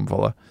podcast å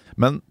anbefale.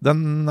 Men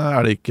den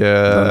det ikke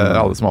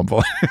alle som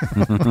anbefaler.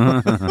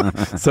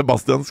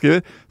 Sebastian skriver,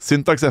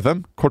 Syntax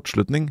FM,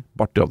 kortslutning,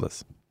 Bart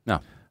Joddes.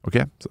 Ja. Ok,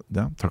 så,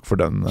 ja, takk for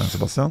den,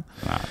 Sebastian.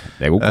 Nei,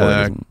 det god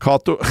kål.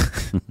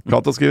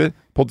 Kato skriver,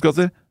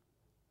 podcaster,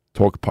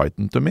 Talk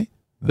Python to me,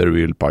 The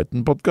Real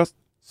Python podcast,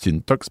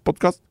 Syntax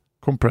podcast,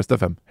 Compressed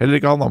FM. Heller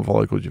ikke han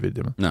anbefaler Kode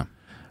 24-timen. Ja.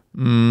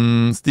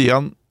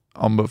 Stian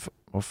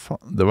hva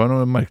faen? Det var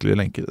noen merkelige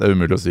lenker. Det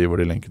umulig å si hvor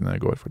de lenkene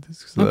går,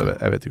 faktisk. Så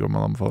jeg vet ikke om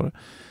han anbefaler det.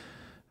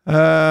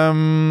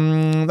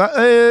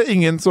 Nei,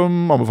 ingen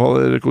som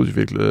anbefaler Kode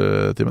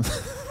 24-timen.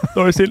 Nå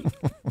det still.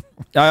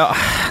 Ja,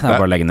 det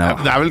bare å legge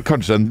ned. Det vel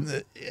kanskje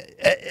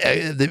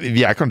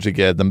vi kanskje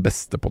ikke den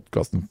beste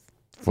podcasten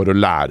for å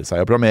lære seg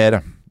å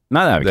programmere.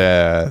 Nei, det vi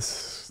ikke.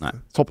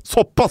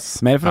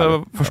 Såpass! Mer for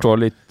å forstå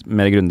litt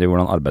mer grundig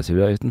hvordan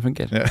arbeidsgiveravgiften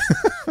fungerer. Ja.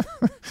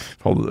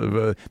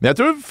 Men jeg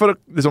tror for å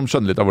liksom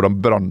skjønne litt av hvordan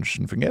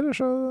bransjen fungerer,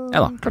 så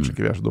kanskje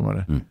ikke vi så dumme.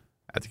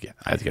 Jeg vet ikke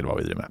helt hva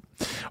vi driver med.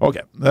 Ok,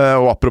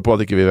 og apropos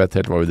at ikke vi vet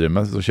helt hva vi driver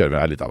med, så kjører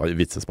vi litt av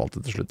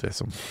vitsespalte til slutt. Jeg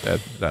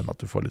regner med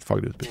at du får litt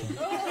faglig utbytte.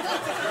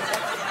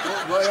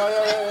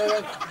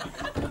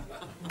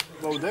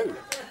 Hva var det?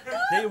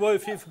 Det var jo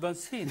fri for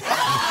bensin.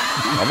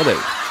 Hva var det?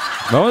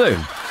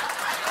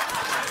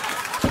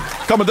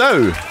 Hva med deg?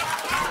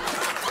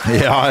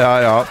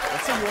 Ja.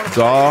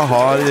 Da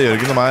har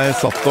Jørgen og meg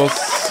satt oss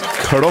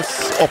kloss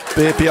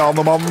oppi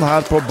pianomannen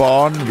her på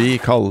baren vi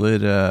kaller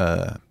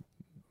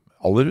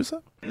Allerhuset.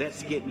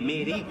 Let's get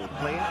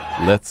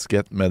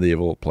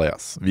medieval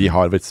playas. Vi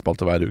har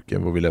vitsespalte hver uke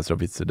hvor vi leser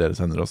opp vitser dere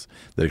sender oss.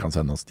 Dere kan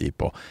sende oss de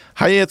på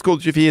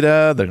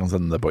Hei1kode24. Dere kan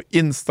sende det på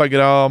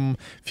Instagram,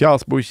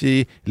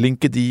 Fjasboki,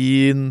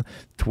 LinkedIn,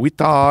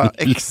 Twitter,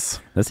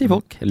 X. Det sier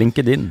folk.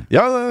 LinkedIn.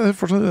 Ja, det er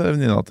fortsatt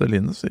venninna til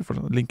Line sier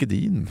fortsatt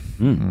LinkedIn.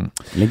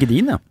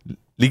 LinkedIn, ja.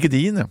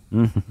 LinkedIn, ja.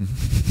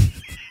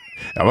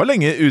 Jeg var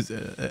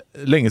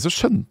lenge så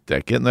skjønte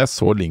jeg ikke når jeg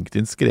så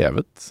LinkedIn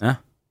skrevet. Ja.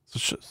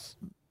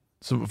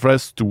 For det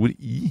stor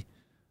I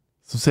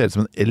som ser ut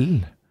som en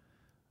L.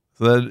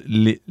 Så det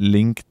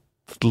linked.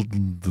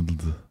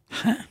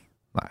 Hæ?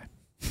 Nei.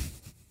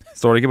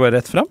 Står det ikke bare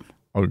rett frem?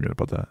 Angrer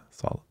på at jeg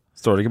sa det.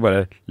 Står det ikke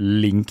bare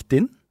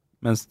LinkedIn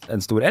med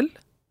en stor L?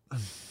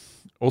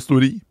 Og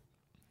stor I.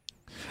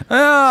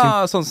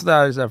 Ja, sånn som det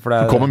er. For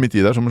det kommer midt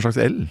I der som en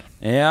slags L.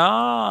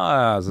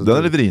 Ja.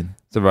 Den litt vrien.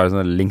 Så bare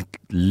sånn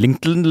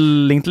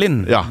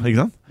LinkedIn. Ja,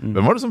 ikke sant?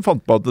 Hvem var det som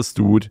fant på at det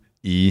stor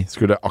I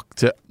skulle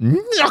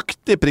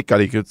nøyaktig prikka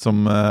like ut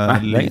som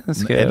Nei, det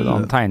skrev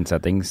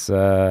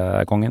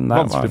tegnsettingskongen der.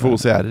 Vanskelig for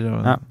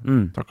OCR-er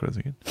takler det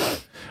sikkert.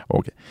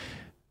 Ok.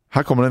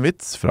 Her kommer det en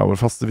vits fra vår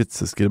faste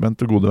vitseskribent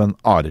og gode venn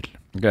Arild.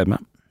 Gleder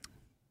meg.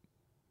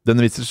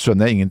 Denne vitsen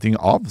skjønner jeg ingenting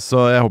av,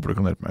 så jeg håper du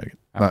kan hjelpe meg.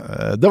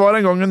 Det var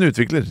en gang en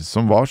utvikler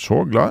som var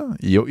så glad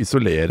I å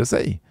isolere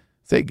seg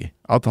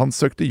at han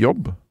søkte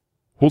jobb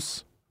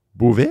hos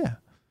Bouvet.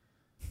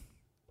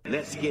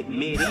 Let's get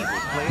medieval,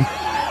 player.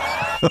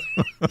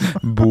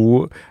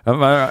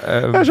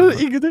 Jeg skjønner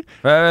ingenting.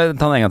 Ta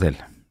den en gang til.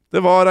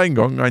 Det var en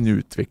gang en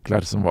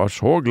utvikler som var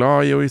så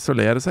glad I å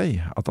isolere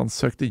seg at han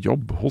søkte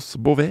jobb hos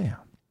Bouvet.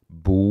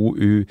 Bouv.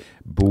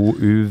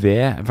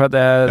 For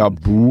det Ja,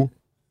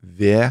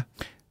 Bouvet.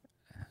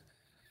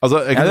 Altså,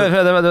 her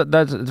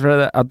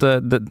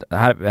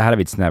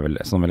vitsen jeg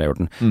sånn vil jeg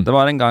gjort den. Det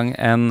var en gang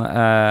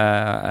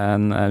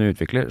en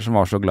utvikler som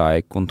var så glad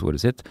I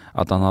kontoret sitt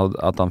at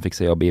han fikk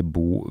seg jobb I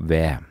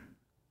Bouvet.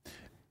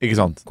 Ikke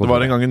sant? Det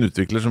var en gang en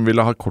utvikler som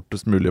ville ha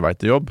kortest mulig vei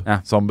til jobb,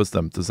 så han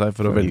bestemte seg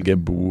for å velge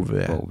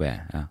Bouvet.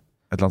 Ja.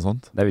 Et eller annet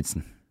sånt. Det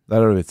vitsen.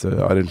 Der det vitsen,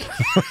 Arild.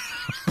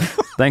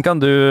 Den kan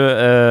du,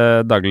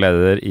 daglig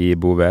leder I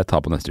Bouvet,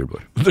 ta på neste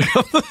julebord. Det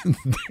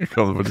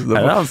kan du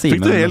faktisk.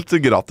 Fikk du helt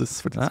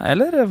gratis, faktisk. Ja,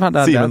 eller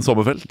Simen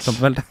Sommerfelt.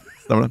 Stemmer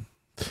det.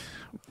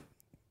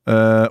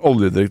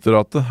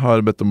 Oljedirektoratet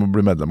har bedt om å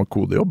bli medlem av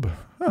Kodejobb.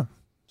 Ja,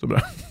 så bra.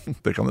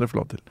 Det kan dere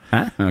få lov til.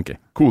 Okay.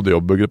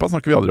 Kodejobbgruppa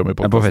snakker vi aldri om I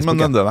podcasten,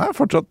 men den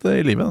fortsatt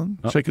I livet.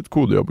 Sjekk ut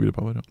Kodejobbgruppa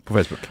vår. På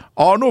Facebook.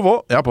 Arno Vå.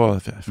 Ja, på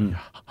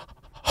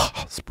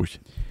Spor.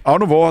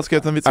 Arno Vå har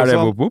skrevet en vits også.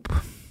 Det Boop?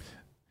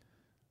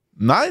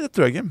 Nei, det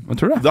tror jeg ikke. Hva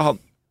tror du? Det han.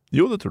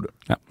 Jo, det tror du.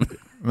 Ja.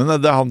 Men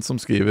det han som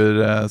skriver,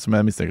 som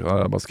jeg mistenker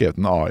har bare skrevet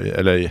en AI,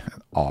 eller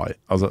AI,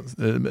 altså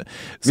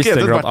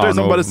skrevet et verktøy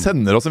som bare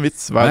sender oss en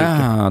vits hver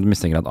uke. Ja,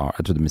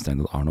 jeg trodde du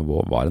mistenkte at Arno Vå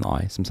var en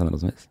AI som sender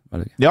oss en vits.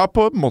 Ja,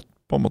 på en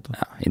måte.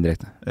 Ja,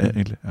 indirekte.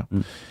 Egentlig, ja.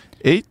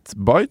 8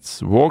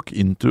 bites walk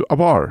into a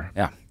bar.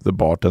 Ja. The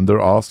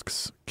bartender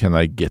asks, can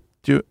I get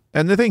you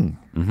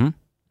anything?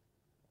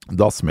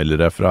 Da smeller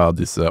det fra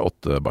disse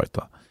 8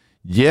 bita.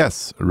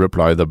 Yes,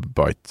 reply the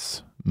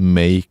bites.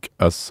 Make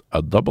us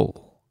a double.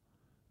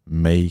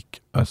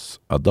 Make us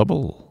a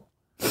double.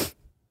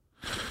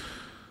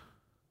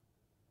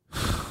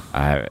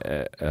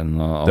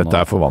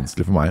 Dette for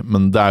vanskelig for meg,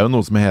 men det jo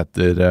noe som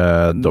heter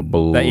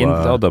double. Det int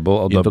og double,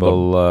 og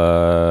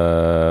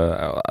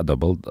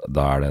double,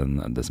 da det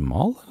en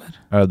desimal, eller?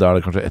 Da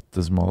det kanskje ett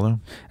desimal, ja.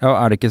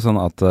 Ja, det ikke sånn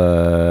at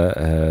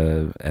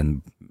en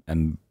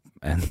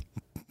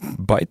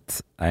byte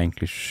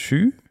egentlig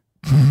 7?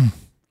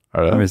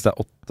 Det? Men hvis det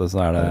 8,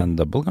 så det en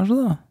double, kanskje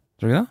da?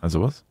 Tror du ikke det?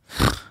 Såpass?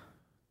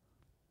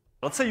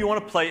 Let's say you want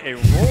to play a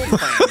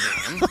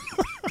role-playing game.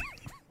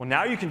 Well,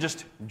 now you can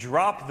just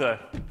drop the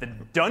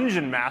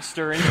dungeon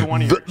master into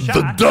one of your chats.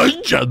 The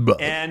dungeon!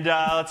 And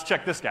let's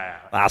check this guy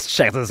out. Let's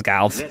check this guy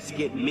out. Let's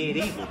get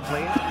medieval,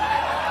 player.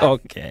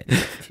 Okay.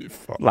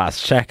 Let's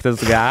check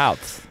this guy out.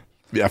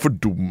 Vi for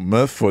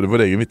dumme for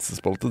vår egen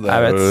vitsespalte. Det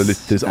jo litt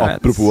trist.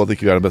 Apropos at det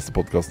ikke den beste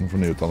podcasten for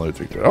nyutdannede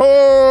utviklere.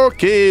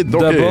 Ok,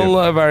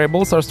 Double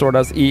variables are stored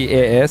as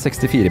IEE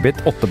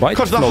 64-bit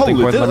 8-byte. Kanskje det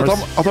halvliter?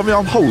 At han vil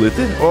ha en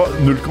halvliter, og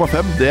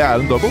 0,5 det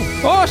en double.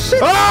 Åh, shit!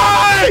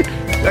 Hei!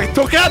 Jeg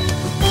tok en!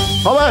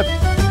 Ha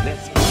det!